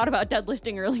talked a lot about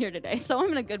deadlifting earlier today. So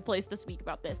I'm in a good place to speak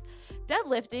about this.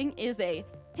 Deadlifting is a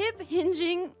hip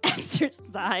hinging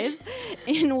exercise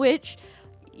in which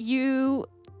you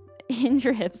hinge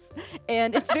your hips,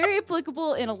 and it's very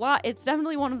applicable in a lot. It's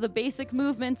definitely one of the basic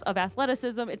movements of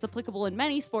athleticism. It's applicable in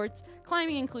many sports,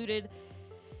 climbing included.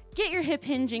 Get your hip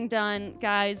hinging done,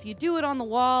 guys. You do it on the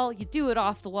wall, you do it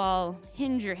off the wall.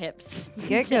 Hinge your hips.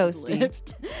 Get ghosty.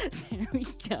 Deadlift. There we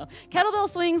go. Kettlebell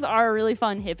swings are a really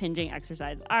fun hip hinging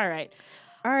exercise. All right.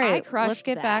 All right, crushed let's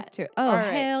get that. back to. Oh, All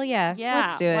right. hell yeah. Yeah.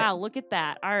 Let's do it. Wow, look at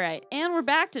that. All right. And we're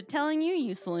back to telling you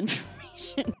useful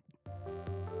information.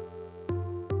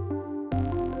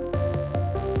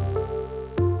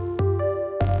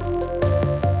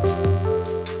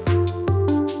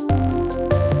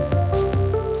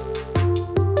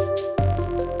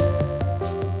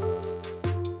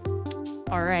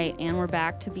 All right, and we're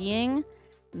back to being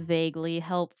vaguely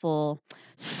helpful.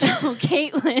 So,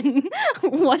 Caitlin,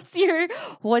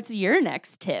 what's your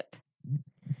next tip?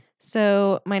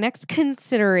 So my next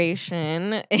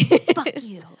consideration Fuck is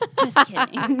you. Just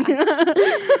kidding.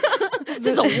 This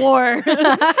is a war.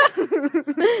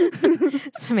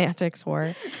 semantics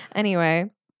war. Anyway,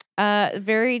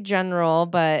 very general,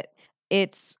 but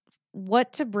it's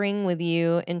what to bring with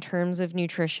you in terms of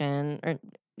nutrition or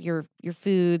your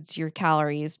foods, your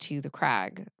calories to the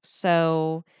crag.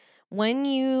 So when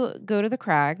you go to the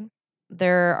crag,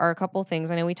 there are a couple things.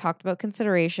 I know we talked about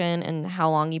consideration and how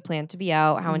long you plan to be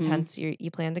out, how Mhm. intense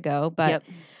you plan to go, but Yep.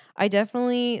 I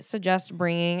definitely suggest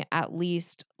bringing at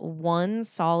least one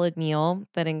solid meal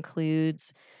that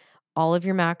includes all of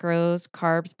your macros,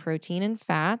 carbs, protein, and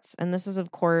fats. And this is,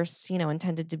 of course,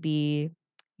 intended to be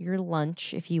your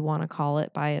lunch, if you want to call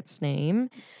it by its name.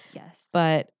 Yes.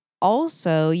 But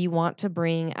also, you want to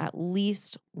bring at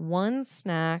least one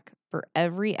snack for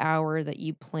every hour that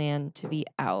you plan to be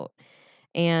out.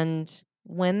 And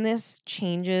when this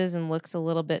changes and looks a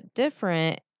little bit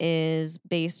different is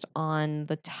based on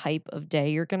the type of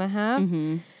day you're going to have.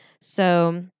 Mm-hmm.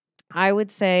 So I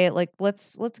would say, like,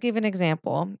 let's give an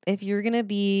example. If you're going to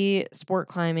be sport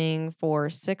climbing for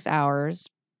 6 hours,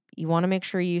 you want to make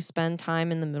sure you spend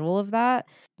time in the middle of that,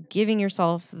 giving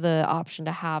yourself the option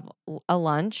to have a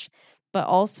lunch, but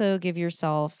also give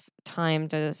yourself time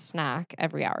to snack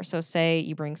every hour. So say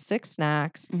you bring 6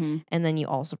 snacks Mm-hmm. and then you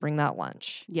also bring that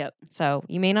lunch. Yep. So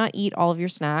you may not eat all of your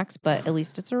snacks, but at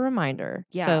least it's a reminder.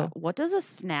 Yeah. What does a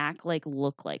snack like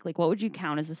look like? Like, what would you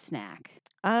count as a snack?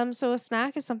 So a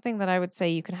snack is something that I would say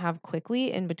you can have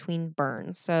quickly in between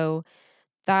burns. So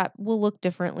that will look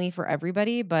differently for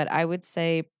everybody, but I would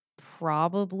say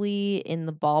probably in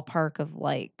the ballpark of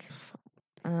like,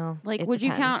 Like, it would you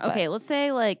depends, count? but Okay, let's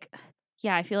say like,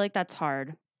 yeah, I feel like that's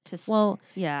hard to. well,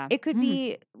 Yeah. it could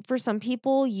be for some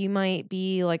people, you might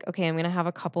be like, okay, I'm going to have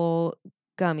a couple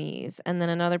gummies. And then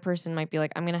another person might be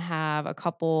like, I'm going to have a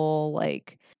couple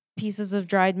like pieces of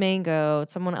dried mango.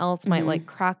 Someone else might like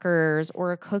crackers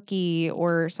or a cookie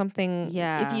or something. If you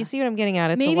Yeah. see what I'm getting at,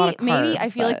 it's a lot Maybe of I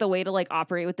carbs, feel like but the way to like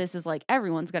operate with this is like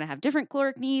everyone's gonna have different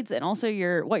caloric needs, and also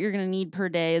what you're gonna need per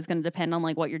day is gonna depend on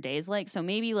like what your day is like. So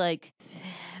maybe like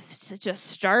just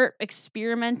start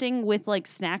experimenting with like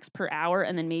snacks per hour,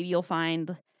 and then maybe you'll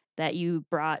find that you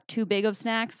brought too big of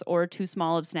snacks or too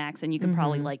small of snacks, and you can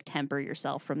probably like temper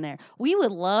yourself from there. We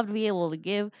would love to be able to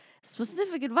give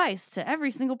specific advice to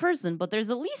every single person, but there's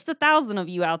at least 1,000 of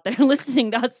you out there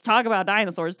listening to us talk about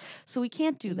dinosaurs, so we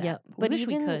can't do that. yep. We But wish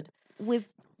we even could. with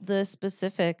the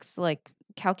specifics, like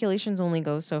calculations only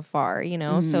go so far,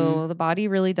 Mm-hmm. So the body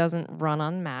really doesn't run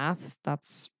on math.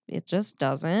 It just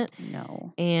doesn't.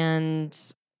 No. And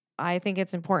I think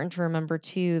it's important to remember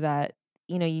too that,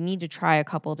 you need to try a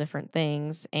couple different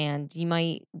things and you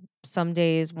might some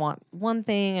days want one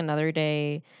thing, another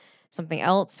day something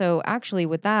else. So actually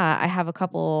with that, I have a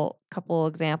couple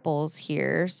examples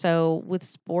here. So with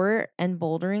sport and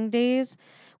bouldering days,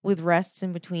 with rests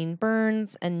in between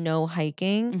burns and no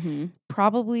hiking, Mm-hmm.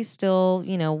 probably still,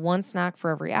 one snack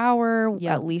for every hour, Yep.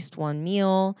 at least one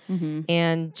meal, Mm-hmm.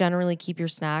 and generally keep your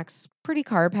snacks pretty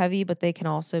carb heavy, but they can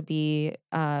also be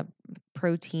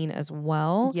protein as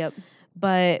well. Yep.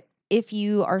 But if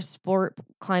you are sport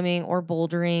climbing or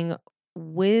bouldering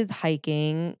with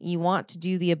hiking, you want to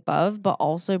do the above, but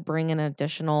also bring an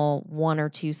additional 1 or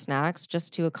 2 snacks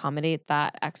just to accommodate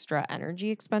that extra energy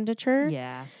expenditure.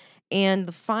 Yeah. And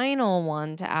the final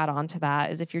one to add on to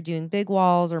that is if you're doing big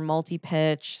walls or multi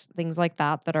pitch, things like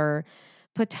that, that are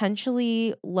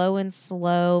potentially low and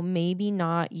slow, maybe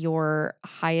not your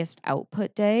highest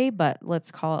output day, but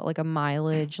let's call it like a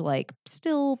mileage, like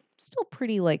still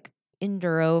pretty like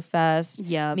enduro fest,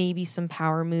 Yep. maybe some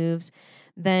power moves,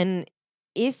 then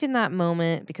if in that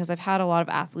moment, because I've had a lot of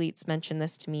athletes mention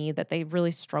this to me, that they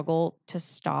really struggle to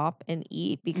stop and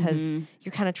eat because Mm-hmm.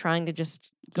 you're kind of trying to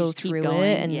just You go just keep through it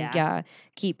going. and Yeah. yeah,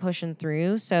 keep pushing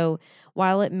through. So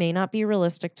while it may not be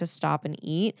realistic to stop and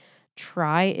eat,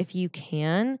 try if you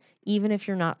can, even if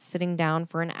you're not sitting down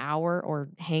for an hour or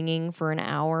hanging for an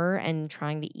hour and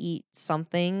trying to eat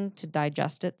something to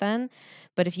digest it then.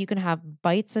 But if you can have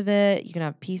bites of it, you can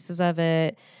have pieces of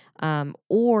it,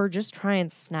 or just try and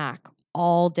snack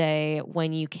all day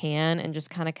when you can and just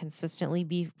kind of consistently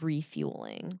be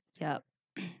refueling. Yep.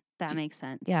 That D- makes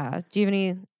sense. Yeah. Do you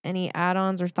have any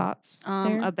add-ons or thoughts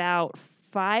there? About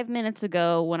 5 minutes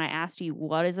ago, when I asked you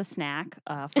what is a snack,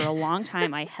 for a long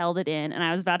time I held it in, and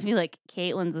I was about to be like,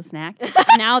 "Caitlin's a snack."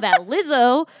 And now that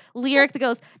Lizzo lyric that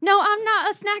goes, "No, I'm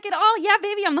not a snack at all. Yeah,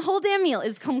 baby, I'm the whole damn meal,"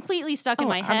 is completely stuck in Oh,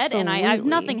 my head, and I have nothing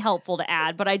absolutely. helpful to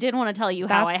add. But I did want to tell you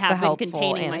how I That's the have been helpful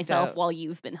containing myself anecdote. while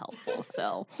you've been helpful.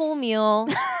 So. Whole meal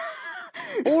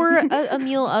or a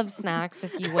meal of snacks,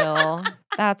 if you will.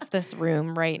 That's this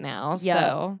room right now. Yep.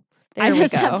 So I there we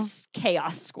just have go.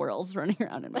 chaos squirrels running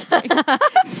around in my brain.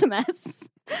 It's a mess.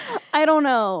 I don't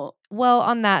know. Well,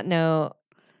 on that note,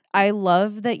 I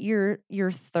love that your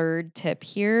third tip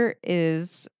here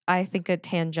is, I think, a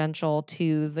tangential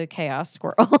to the chaos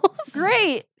squirrels.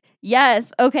 Great.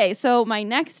 Yes. Okay. So my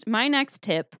next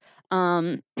tip,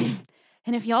 and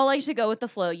if y'all like to go with the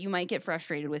flow, you might get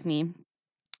frustrated with me,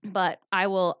 but I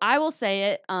will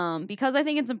say it because I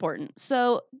think it's important.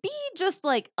 So be just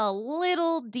like a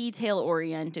little detail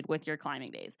oriented with your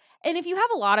climbing days. And if you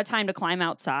have a lot of time to climb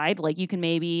outside, like you can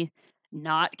maybe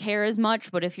not care as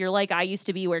much, but if you're like I used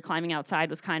to be where climbing outside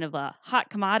was kind of a hot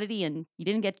commodity and you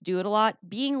didn't get to do it a lot,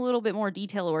 being a little bit more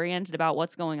detail oriented about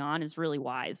what's going on is really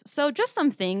wise. So just some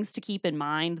things to keep in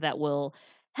mind that will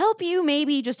help you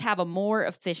maybe just have a more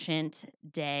efficient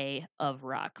day of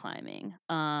rock climbing.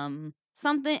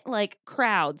 Something like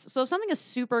crowds. So if something is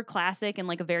super classic and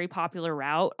like a very popular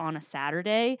route on a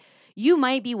Saturday, you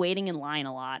might be waiting in line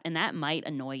a lot and that might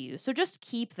annoy you. So just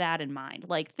keep that in mind.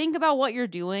 Like think about what you're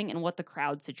doing and what the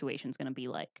crowd situation is going to be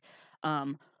like.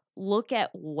 Um look at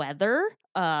weather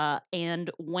and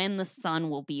when the sun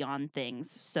will be on things.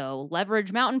 So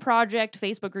leverage mountain project,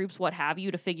 Facebook groups, what have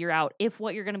you, to figure out if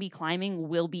what you're going to be climbing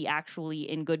will be actually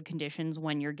in good conditions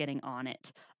when you're getting on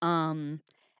it.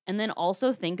 And then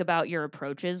also think about your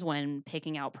approaches when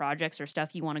picking out projects or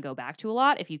stuff you want to go back to a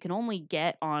lot. If you can only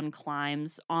get on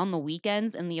climbs on the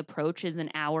weekends and the approach is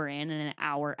an hour in and an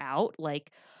hour out,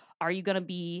 like, are you going to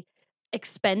be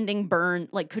expending burn?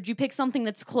 Like, could you pick something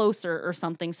that's closer or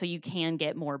something so you can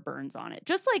get more burns on it?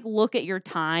 Just like look at your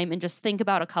time and just think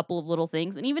about a couple of little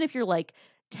things. And even if you're like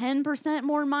 10%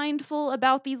 more mindful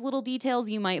about these little details,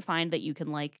 you might find that you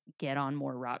can like get on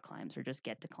more rock climbs or just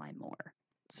get to climb more.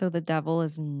 So the devil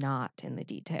is not in the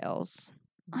details.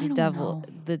 I don't know.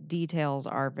 The details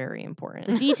are very The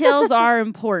important. details are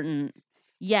important.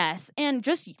 Yes, and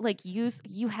just like you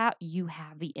have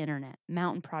the internet.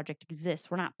 Mountain Project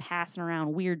exists. We're not passing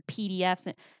around weird PDFs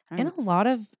and I And don't, a lot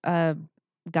of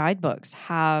guidebooks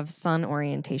have sun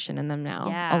orientation in them now. A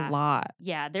yeah. lot.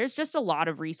 Yeah, there's just a lot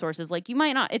of resources. Like you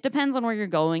might not, it depends on where you're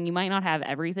going. You might not have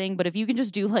everything, but if you can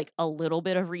just do like a little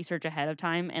bit of research ahead of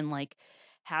time and like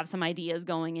have some ideas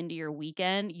going into your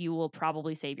weekend, you will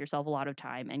probably save yourself a lot of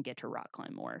time and get to rock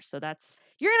climb more. So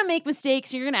you're going to make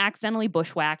mistakes, you're going to accidentally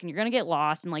bushwhack and you're going to get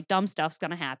lost and like dumb stuff's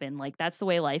going to happen. Like that's the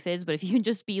way life is. But if you can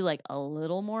just be like a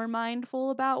little more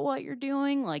mindful about what you're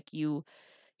doing, like you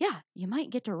might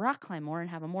get to rock climb more and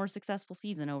have a more successful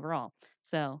season overall.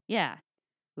 So, yeah.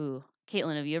 Ooh.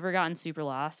 Caitlin, have you ever gotten super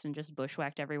lost and just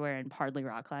bushwhacked everywhere and hardly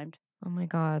rock climbed? Oh my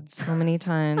God, so many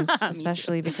times, Me too.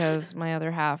 especially because my other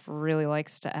half really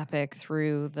likes to epic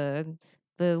through the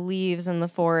leaves in the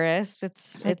forest.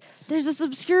 It's like, there's this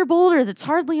obscure boulder that's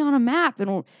hardly on a map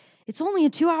and it's only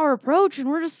a 2-hour approach and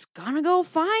we're just gonna go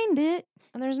find it.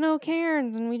 And there's no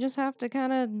cairns, and we just have to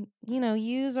kind of,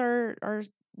 use our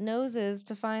noses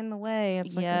to find the way.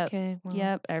 It's like, Yep. okay, well,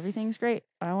 Yep. Everything's great.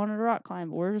 I wanted to rock climb,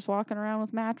 but we're just walking around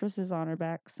with mattresses on our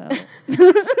back. So,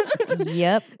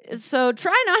 yep. so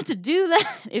try not to do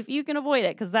that if you can avoid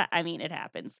it, because it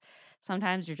happens.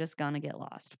 Sometimes you're just gonna get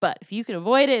lost, but if you can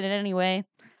avoid it in any way,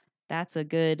 that's a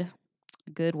good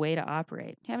way to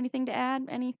operate. Have anything to add?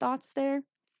 Any thoughts there?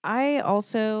 I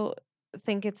also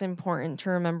think it's important to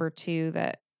remember too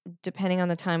that depending on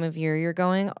the time of year you're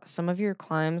going, some of your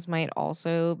climbs might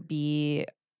also be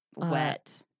uh,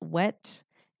 Wet. wet.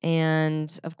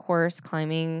 And of course,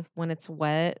 climbing when it's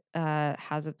wet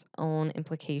has its own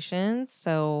implications.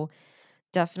 So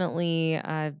definitely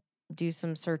do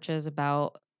some searches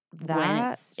about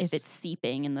that. If it's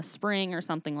seeping in the spring or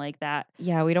something like that.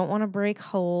 Yeah, we don't want to break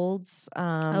holds.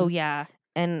 Oh yeah.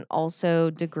 And also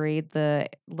degrade the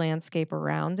landscape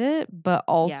around it, but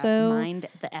Yeah, also mind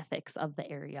the ethics of the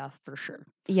area for sure.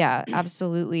 yeah,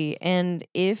 absolutely. And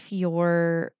if you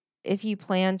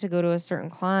plan to go to a certain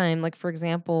climb, like for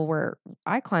example, where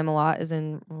I climb a lot is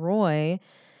in Roy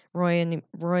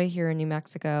here in New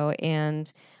Mexico, and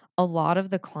a lot of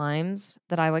the climbs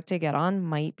that I like to get on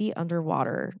might be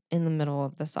underwater in the middle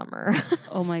of the summer.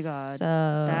 Oh my god.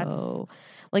 That's So,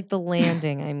 like the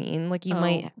landing, I mean, like you oh.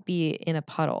 might be in a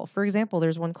puddle. For example,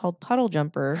 there's one called Puddle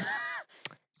Jumper.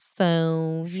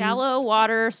 So, Shallow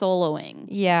water soloing.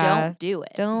 yeah, Don't do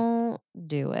it. don't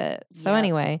do it. So Yep.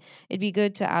 anyway, it'd be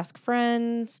good to ask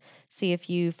friends, see if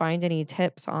you find any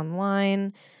tips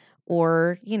online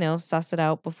or, suss it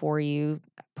out before you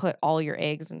put all your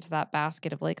eggs into that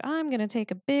basket of like, I'm going to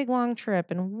take a big long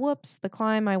trip and whoops, the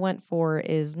climb I went for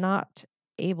is not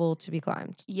able to be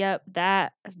climbed. Yep,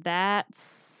 that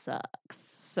sucks.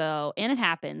 So, and it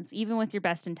happens even with your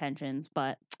best intentions,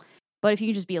 but if you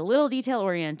can just be a little detail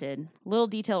oriented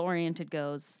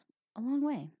goes a long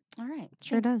way. All right.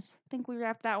 Sure does. Think we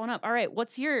wrapped that one up. All right,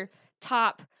 what's your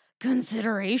top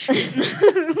consideration?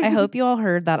 I hope you all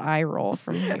heard that eye roll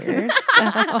from here. So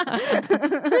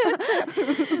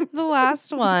the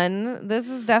last one, this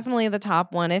is definitely the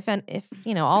top one. If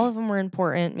all of them were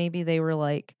important, maybe they were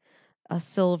like a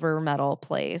silver medal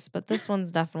place, but this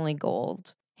one's definitely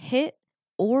gold. Hit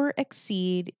or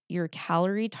exceed your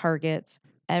calorie targets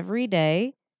every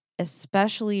day,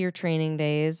 especially your training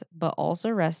days, but also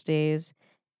rest days,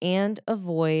 and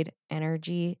avoid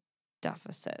energy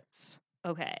deficits.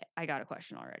 Okay, I got a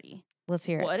question already. Let's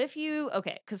hear it. What if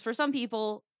because for some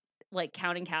people, like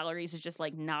counting calories is just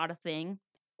like not a thing,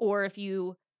 or if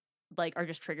you like are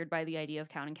just triggered by the idea of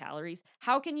counting calories,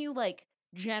 how can you like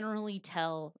generally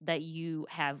tell that you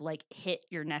have like hit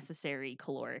your necessary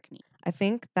caloric need? I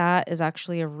think that is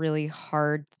actually a really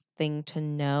hard thing to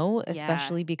know, Yeah.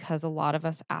 especially because a lot of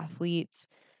us athletes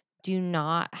do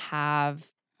not have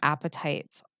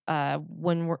appetites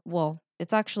when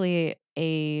it's actually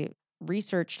a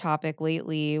research topic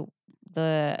lately.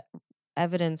 The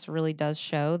evidence really does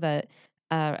show that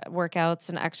workouts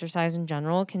and exercise in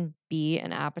general can be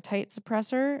an appetite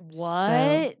suppressor. So, What?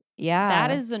 That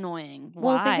yeah. is annoying.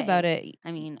 Well, think about Why? it.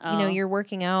 I mean, You're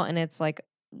working out and it's like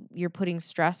you're putting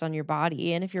stress on your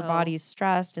body. And if your oh. body's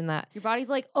stressed and that, Your body's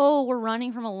like, oh, we're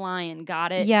running from a lion.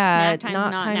 Got it. yeah, Snack time's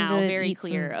not not time now. to Very eat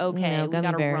clear. some, Okay, we gummy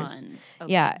gotta bears. run.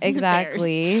 Yeah, Okay, the bears.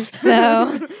 exactly.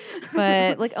 So,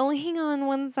 but like, oh, hang on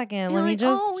one second. You're Let me like,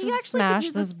 oh, we just actually could smash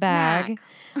use a this snack bag.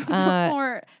 Uh,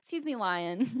 before. Excuse me,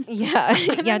 lion. yeah, I yeah,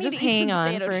 might need just to eat some hang on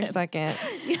potato for a chips. second.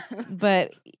 Yeah.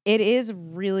 But it is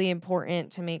really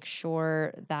important to make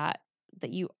sure that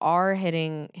you are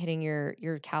hitting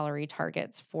your calorie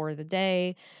targets for the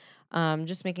day.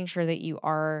 Just making sure that you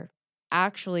are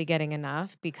actually getting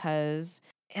enough because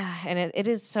and it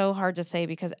is so hard to say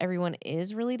because everyone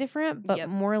is really different, but Yep.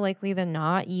 more likely than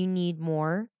not, you need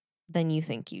more than you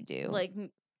think you do. Like,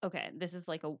 okay, this is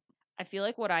like a. I feel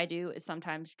like what I do is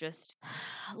sometimes just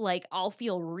like I'll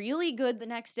feel really good the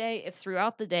next day if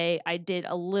throughout the day I did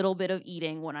a little bit of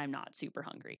eating when I'm not super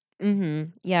hungry.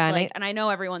 Yeah, and Like, and I know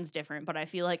everyone's different, but I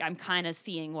feel like I'm kind of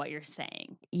seeing what you're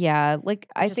saying, like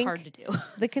I which is hard think to do.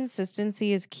 the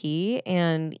consistency is key.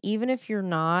 And even if you're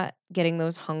not getting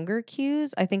those hunger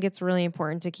cues, I think it's really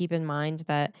important to keep in mind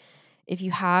that if you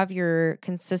have your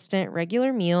consistent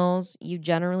regular meals, you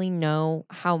generally know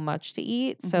how much to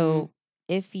eat. Hmm. So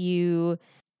if you,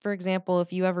 for example,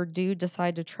 if you ever do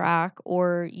decide to track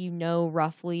or you know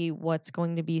roughly what's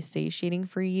going to be satiating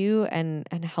for you and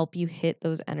help you hit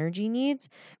those energy needs,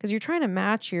 because you're trying to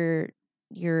match your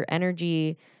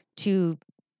energy to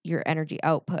your energy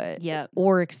output Yep.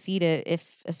 or exceed it if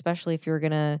especially if you're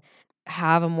going to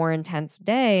have a more intense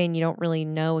day and you don't really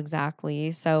know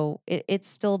exactly. So it's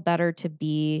still better to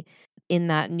be in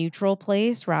that neutral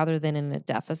place rather than in a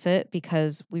deficit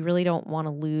because we really don't want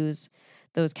to lose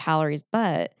those calories.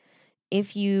 But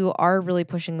if you are really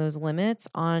pushing those limits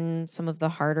on some of the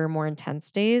harder, more intense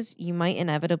days, you might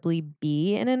inevitably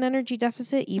be in an energy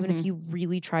deficit, even if Hmm. you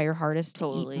really try your hardest to eat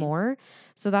Totally. more.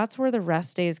 So that's where the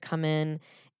rest days come in.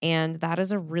 And that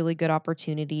is a really good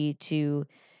opportunity to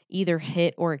either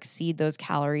hit or exceed those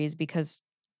calories because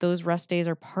those rest days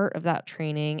are part of that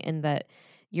training and that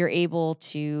you're able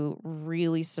to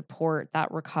really support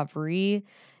that recovery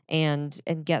and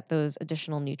get those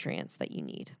additional nutrients that you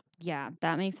need. Yeah,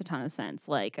 that makes a ton of sense.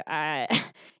 Like I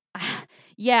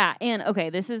yeah, and okay,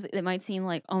 it might seem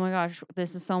like, "Oh my gosh,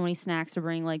 this is so many snacks to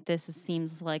bring, like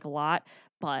seems like a lot."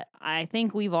 But I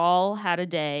think we've all had a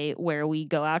day where we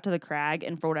go out to the crag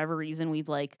and for whatever reason we've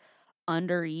like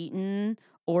undereaten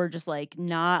or just like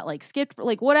not like skipped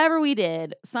like whatever we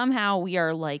did, somehow we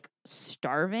are like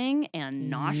starving and Yep.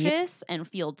 nauseous and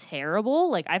feel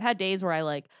terrible. Like I've had days where I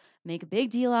like make a big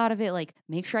deal out of it, like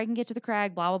make sure I can get to the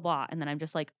crag, blah blah blah, and then I'm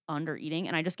just like under eating,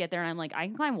 and I just get there and I'm like, I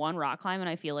can climb one rock climb, and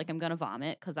I feel like I'm gonna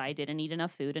vomit because I didn't eat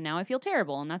enough food, and now I feel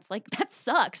terrible, and that's like that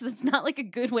sucks. It's not like a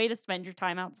good way to spend your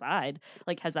time outside.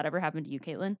 Like, has that ever happened to you,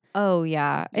 Caitlin? Oh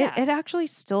yeah. It Yeah. it actually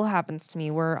still happens to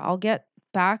me where I'll get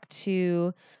back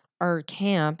to our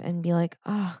camp and be like,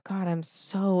 "Oh god, I'm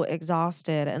so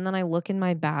exhausted." And then I look in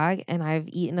my bag and I've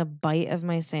eaten a bite of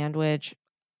my sandwich,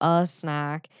 a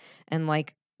snack, and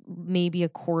like maybe a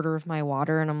quarter of my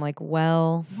water and I'm like,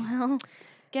 "Well, Well,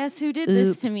 guess who did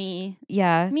this to oops. me?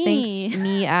 Yeah, thanks Me.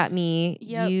 me at me.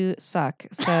 Yep. You suck."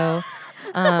 So,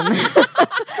 um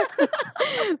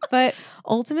but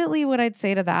ultimately, what I'd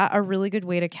say to that, a really good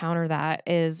way to counter that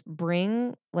is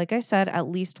bring, like I said, at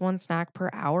least one snack per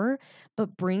hour,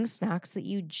 but bring snacks that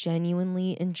you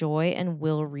genuinely enjoy and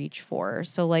will reach for.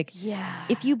 So, like, Yeah.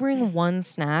 if you bring one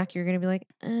snack, you're going to be like,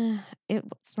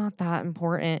 it's not that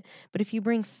important. But if you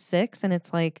bring six and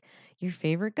it's like your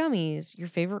favorite gummies, your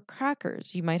favorite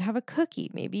crackers, you might have a cookie,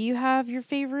 maybe you have your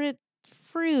favorite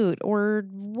fruit or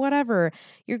whatever,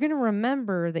 you're going to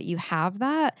remember that you have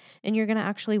that and you're going to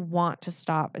actually want to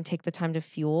stop and take the time to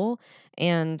fuel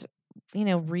and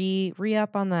re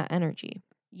up on that energy.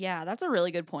 Yeah, that's a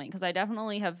really good point because I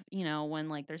definitely have, when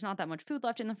like there's not that much food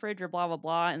left in the fridge or blah blah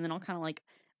blah, and then I'll kind of like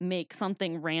make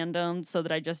something random so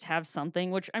that I just have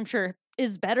something, which I'm sure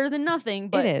is better than nothing,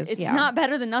 It but is, it's yeah. not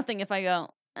better than nothing if I go,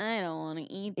 I don't want to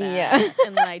eat that, Yeah.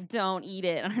 and then I don't eat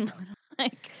it, and I'm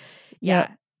like, Yep.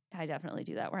 yeah, I definitely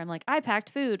do that where I'm like, I packed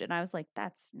food, and I was like,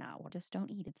 that's not what, just don't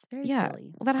eat. It's very Yeah,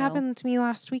 silly. well, that So, happened to me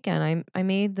last weekend. I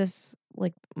made this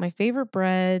like my favorite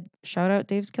bread. Shout out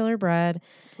Dave's Killer Bread,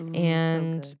 ooh, so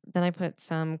and good. then I put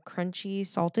some crunchy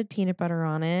salted peanut butter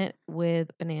on it with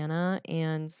banana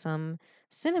and some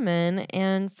cinnamon.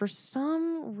 And for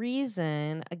some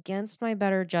reason, against my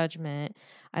better judgment,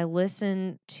 I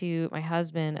listened to my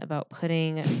husband about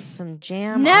putting some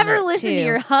jam on Never it listen to too.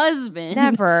 your husband.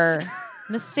 Never.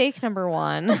 Mistake number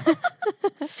one.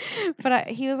 But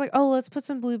he was like, "Oh, let's put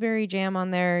some blueberry jam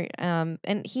on there."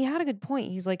 And he had a good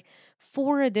point. He's like,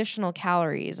 4 additional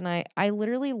calories, and I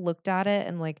literally looked at it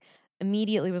and like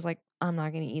immediately was like, "I'm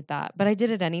not gonna eat that," but I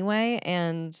did it anyway.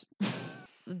 And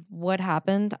what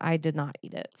happened? I did not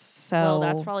eat it. Well,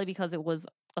 that's So probably because it was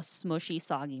a smushy,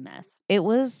 soggy mess. it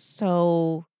was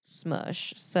so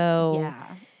smush. So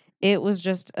Yeah. it was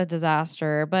just a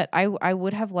disaster. But I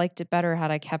would have liked it better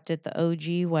had I kept it the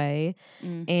OG way.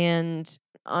 Mm. And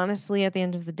honestly, at the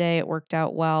end of the day, it worked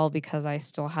out well because I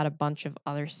still had a bunch of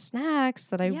other snacks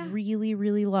that I Yeah. really,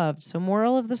 really loved. So,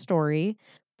 moral of the story,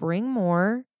 bring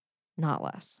more, not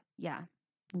less. Yeah.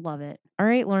 Love it. All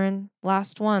right, Lauren,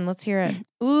 last one. Let's hear it.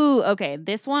 Ooh, okay.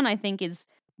 This one I think is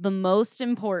the most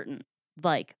important,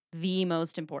 like the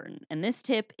most important. And this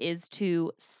tip is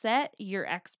to set your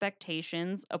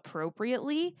expectations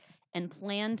appropriately and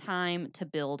plan time to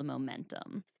build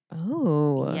momentum.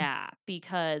 Oh, Yeah,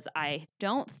 because I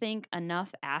don't think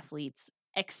enough athletes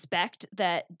expect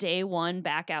that day one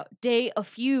back out, day a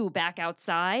few back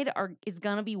outside is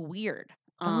gonna be weird.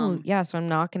 oh, yeah. So, I'm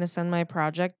not going to send my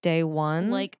project day one.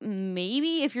 Like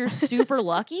maybe if you're super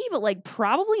lucky, but like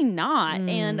probably not.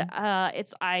 And Mm,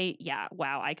 yeah,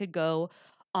 wow, I could go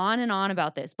on and on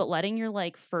about this, but letting your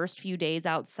like first few days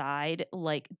outside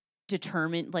like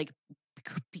determine like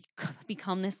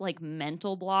become this like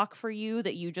mental block for you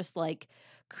that you just like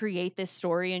create this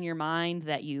story in your mind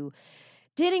that you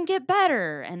didn't get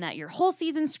better and that your whole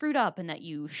season screwed up and that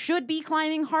you should be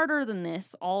climbing harder than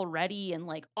this already and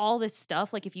like all this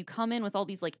stuff. Like if you come in with all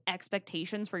these like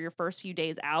expectations for your first few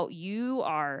days out, you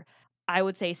are, I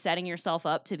would say, setting yourself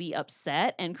up to be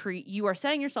upset and you are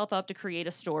setting yourself up to create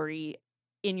a story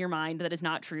in your mind that is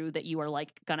not true, that you are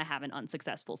like gonna have an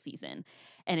unsuccessful season.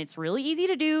 And it's really easy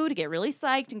to do, to get really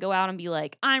psyched and go out and be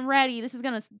like, I'm ready, this is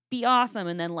gonna be awesome,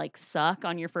 and then like suck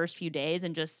on your first few days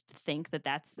and just think that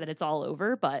it's all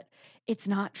over. But it's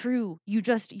not true.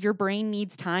 Your brain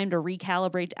needs time to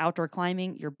recalibrate to outdoor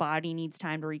climbing, your body needs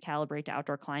time to recalibrate to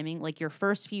outdoor climbing. Like your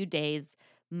first few days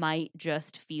might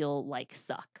just feel like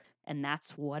suck, and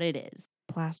that's what it is.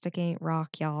 plastic ain't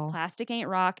rock, y'all. Plastic ain't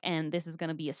rock, and this is going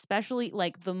to be especially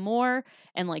like the more,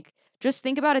 and like just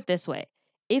think about it this way.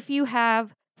 If you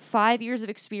have 5 years of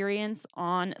experience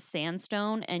on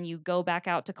sandstone and you go back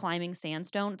out to climbing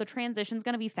sandstone, the transition's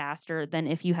going to be faster than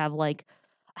if you have like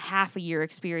half a year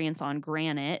experience on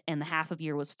granite and the half of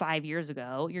year was 5 years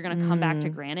ago. You're going to come back to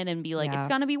Mm, granite and be like, it's yeah.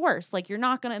 going to be worse. Like you're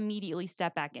not going to immediately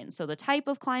step back in. So the type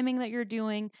of climbing that you're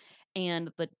doing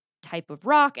and the type of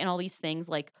rock and all these things,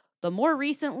 like the more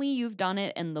recently you've done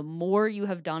it and the more you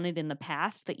have done it in the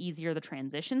past, the easier the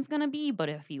transition's going to be. But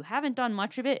if you haven't done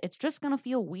much of it, it's just going to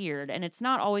feel weird. And it's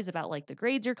not always about like the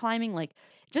grades you're climbing. Like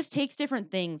it just takes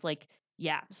different things. Like,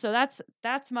 yeah. So that's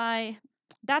my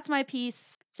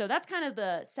piece. So that's kind of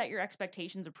the set your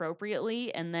expectations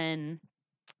appropriately. And then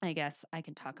I guess I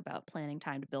can talk about planning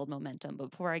time to build momentum.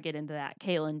 But before I get into that,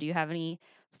 Kaylin, do you have any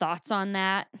thoughts on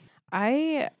that?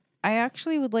 I I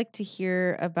actually would like to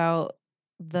hear about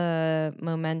the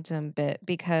momentum bit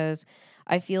because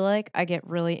I feel like I get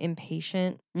really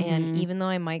impatient, and Mm-hmm. even though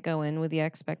I might go in with the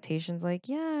expectations like,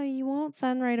 yeah, you won't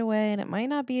send right away and it might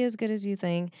not be as good as you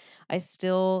think, I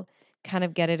still kind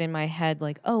of get it in my head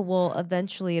like, oh, well,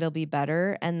 eventually it'll be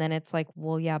better, and then it's like,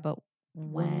 well, yeah, but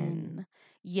when? When?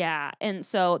 Yeah, and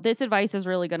so this advice is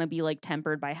really gonna be, like,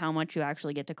 tempered by how much you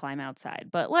actually get to climb outside,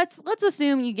 but let's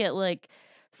assume you get, like,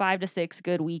 5 to 6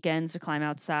 good weekends to climb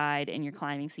outside in your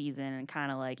climbing season, and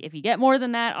kinda, like, if you get more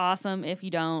than that, awesome. If you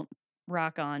don't,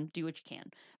 rock on, do what you can.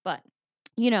 But,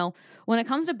 when it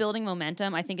comes to building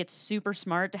momentum, I think it's super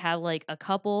smart to have, like, a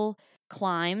couple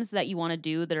climbs that you wanna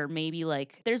do that are maybe,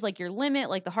 like there's, like, your limit,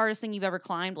 like, the hardest thing you've ever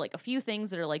climbed, like, a few things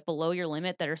that are, like, below your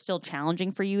limit that are still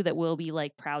challenging for you that will be,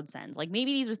 like, proud sends. Like,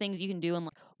 maybe these are things you can do in,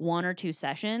 like, 1 or 2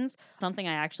 sessions. Something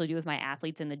I actually do with my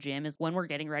athletes in the gym is when we're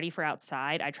getting ready for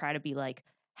outside, I try to be like,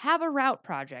 "Have a route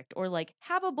project," or, like,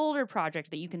 "Have a boulder project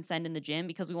that you can send in the gym,"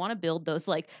 because we wanna build those,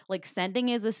 like, sending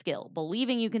is a skill.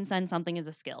 Believing you can send something is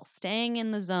a skill. Staying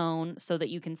in the zone so that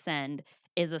you can send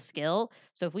is a skill.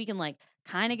 So if we can, like,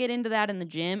 kind of get into that in the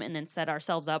gym and then set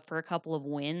ourselves up for a couple of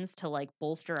wins to like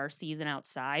bolster our season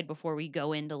outside before we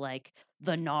go into like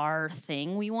the NAR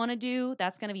thing we want to do,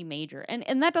 that's going to be major.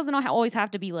 And that doesn't always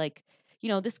have to be like,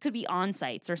 this could be on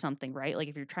sites or something, right? Like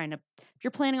if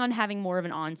you're planning on having more of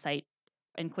an on site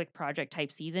and quick project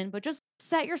type season, but just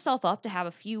set yourself up to have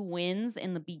a few wins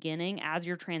in the beginning as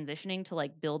you're transitioning to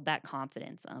like build that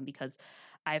confidence. Because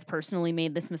I've personally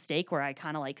made this mistake where I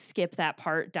kind of like skip that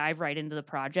part, dive right into the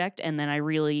project, and then I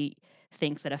really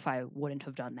think that if I wouldn't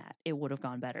have done that, it would have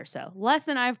gone better. So,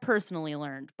 lesson I've personally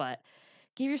learned, but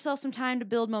give yourself some time to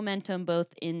build momentum both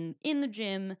in the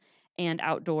gym and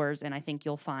outdoors. And I think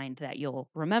you'll find that you'll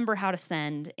remember how to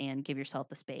send and give yourself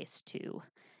the space to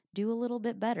do a little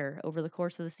bit better over the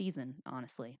course of the season,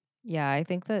 honestly. Yeah, I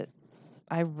think that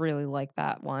I really like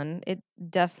that one. It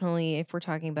definitely, if we're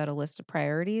talking about a list of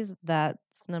priorities, that's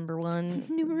number one,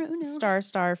 Numero uno.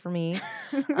 star for me.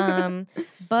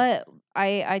 But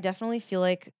I definitely feel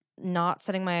like not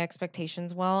setting my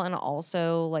expectations well and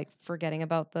also like forgetting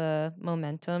about the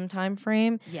momentum time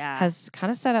frame Yeah. has kind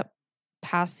of set up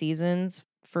past seasons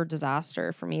for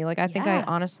disaster for me. Like I think I Yeah.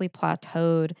 honestly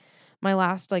plateaued my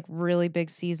last like really big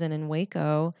season in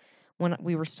Waco when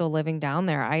we were still living down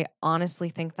there. I honestly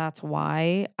think that's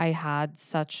why I had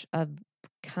such a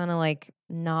kind of like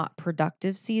not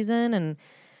productive season. And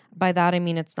by that, I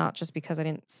mean, it's not just because I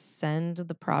didn't send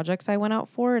the projects I went out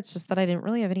for, it's just that I didn't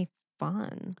really have any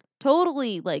fun.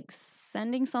 Totally, like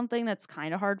sending something that's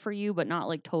kind of hard for you, but not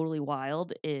like totally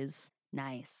wild is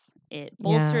nice. It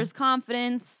Yeah. bolsters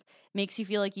confidence, makes you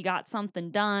feel like you got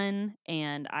something done.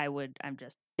 And I'm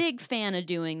just big fan of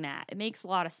doing that. It makes a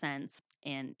lot of sense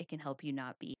and it can help you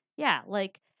not be, yeah,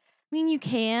 like, I mean, you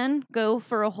can go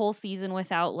for a whole season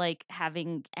without like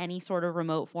having any sort of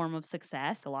remote form of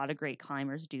success. A lot of great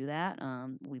climbers do that.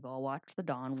 We've all watched the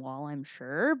Dawn Wall, I'm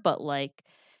sure, but like,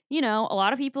 a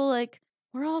lot of people like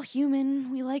we're all human.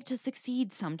 We like to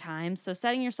succeed sometimes. So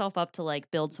setting yourself up to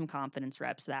like build some confidence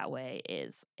reps that way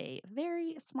is a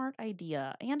very smart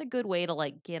idea and a good way to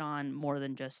like get on more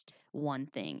than just one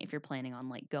thing if you're planning on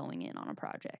like going in on a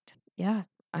project. Yeah.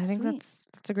 I think Sweet.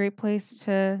 that's a great place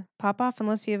to pop off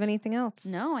unless you have anything else.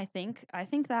 No, I think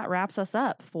that wraps us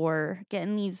up for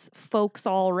getting these folks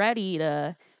all ready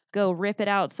to go rip it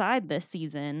outside this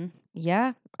season.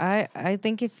 Yeah. I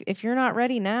think if you're not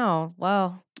ready now,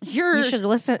 well, you You're should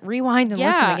rewind and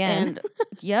listen again. and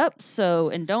yep. So,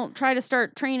 and don't try to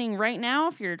start training right now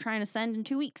if you're trying to send in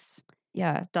 2 weeks.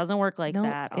 Yeah. Doesn't work like No,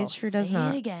 that. it I'll sure does say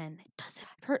not. it again. It doesn't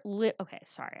hurt. Okay,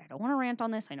 sorry. I don't want to rant on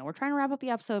this. I know we're trying to wrap up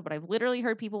the episode, but I've literally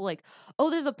heard people like, "Oh,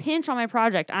 there's a pinch on my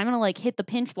project. I'm gonna like hit the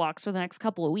pinch blocks for the next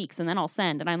couple of weeks, and then I'll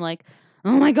send." And I'm like,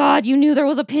 "Oh my god, you knew there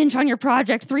was a pinch on your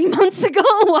project 3 months ago.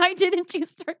 Why didn't you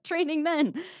start training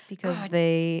then?" Because God.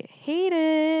 they hate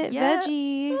it. Yeah.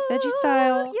 Veggie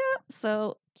style. Yep.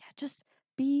 So yeah, just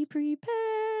be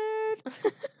prepared.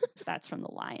 That's from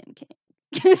The Lion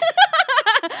King.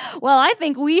 Well, I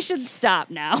think we should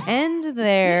stop now. End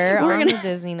there We're on gonna- the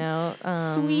Disney note.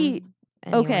 Sweet.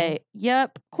 Anyway. Okay.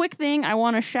 Yep. Quick thing I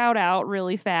want to shout out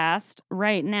really fast.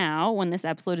 Right now, when this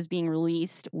episode is being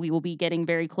released, we will be getting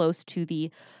very close to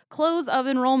the close of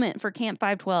enrollment for Camp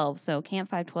 512. So, Camp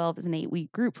 512 is an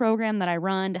 8-week group program that I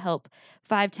run to help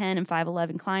 510 and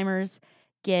 511 climbers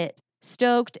get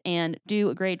stoked and do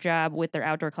a great job with their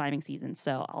outdoor climbing season.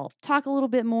 So, I'll talk a little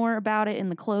bit more about it in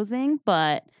the closing,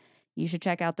 but you should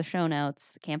check out the show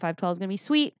notes. Camp 512 is going to be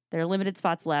sweet. There are limited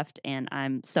spots left, and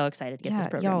I'm so excited to get this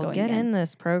program y'all going get again. in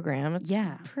this program. It's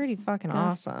Yeah. pretty fucking God.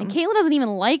 awesome. And Caitlin doesn't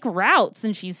even like routes,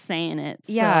 and she's saying it.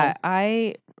 Yeah, so.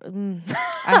 I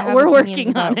have We're opinions working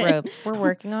about on it. ropes. We're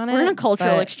working on it. We're in a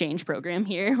cultural but exchange program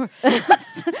here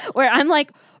where I'm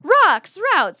like, rocks,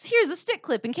 routes, here's a stick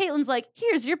clip. And Caitlin's like,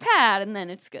 here's your pad. And then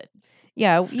it's good.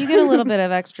 yeah, you get a little bit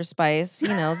of extra spice. You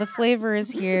know, the flavor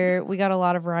is here. We got a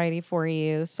lot of variety for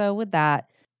you. So with that,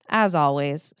 as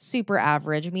always, super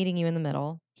average, meeting you in the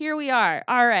middle. Here we are.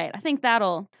 All right. I think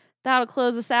that'll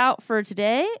close us out for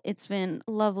today. It's been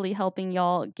lovely helping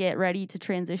y'all get ready to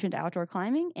transition to outdoor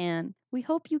climbing, and we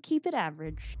hope you keep it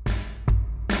average.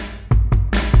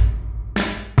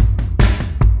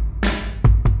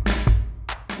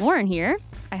 Lauren here.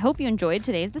 I hope you enjoyed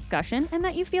today's discussion and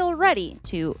that you feel ready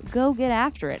to go get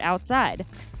after it outside.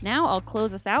 Now I'll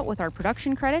close us out with our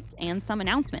production credits and some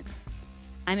announcements.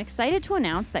 I'm excited to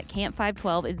announce that Camp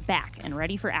 512 is back and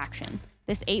ready for action.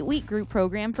 This 8-week group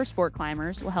program for sport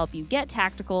climbers will help you get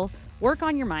tactical, work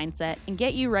on your mindset, and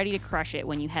get you ready to crush it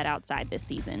when you head outside this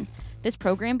season. This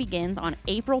program begins on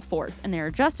April 4th, and there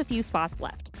are just a few spots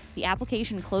left. The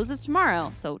application closes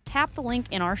tomorrow, so tap the link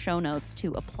in our show notes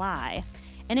to apply.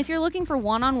 And if you're looking for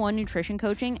one-on-one nutrition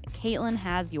coaching, Caitlin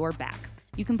has your back.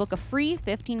 You can book a free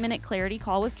 15-minute clarity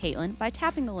call with Caitlin by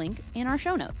tapping the link in our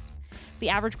show notes. The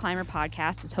Average Climber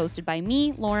podcast is hosted by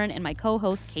me, Lauren, and my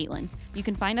co-host, Caitlin. You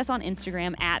can find us on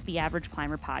Instagram at The Average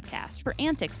Climber Podcast for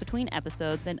antics between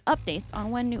episodes and updates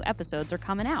on when new episodes are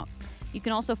coming out. You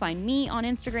can also find me on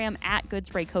Instagram at Good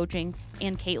Spray Coaching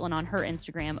and Caitlin on her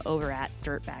Instagram over at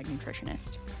Dirtbag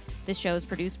Nutritionist. This show is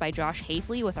produced by Josh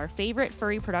Hafley with our favorite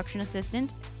furry production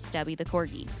assistant, Stubby the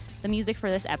Corgi. The music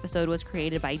for this episode was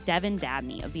created by Devin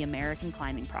Dabney of the American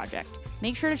Climbing Project.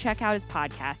 Make sure to check out his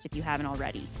podcast if you haven't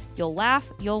already. You'll laugh,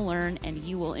 you'll learn, and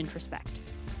you will introspect.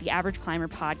 The Average Climber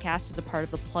podcast is a part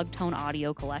of the Plugtone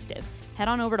Audio Collective. Head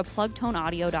on over to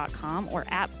plugtoneaudio.com or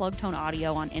at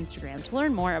plugtoneaudio on Instagram to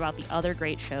learn more about the other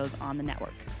great shows on the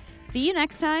network. See you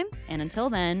next time, and until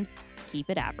then, keep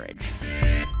it average.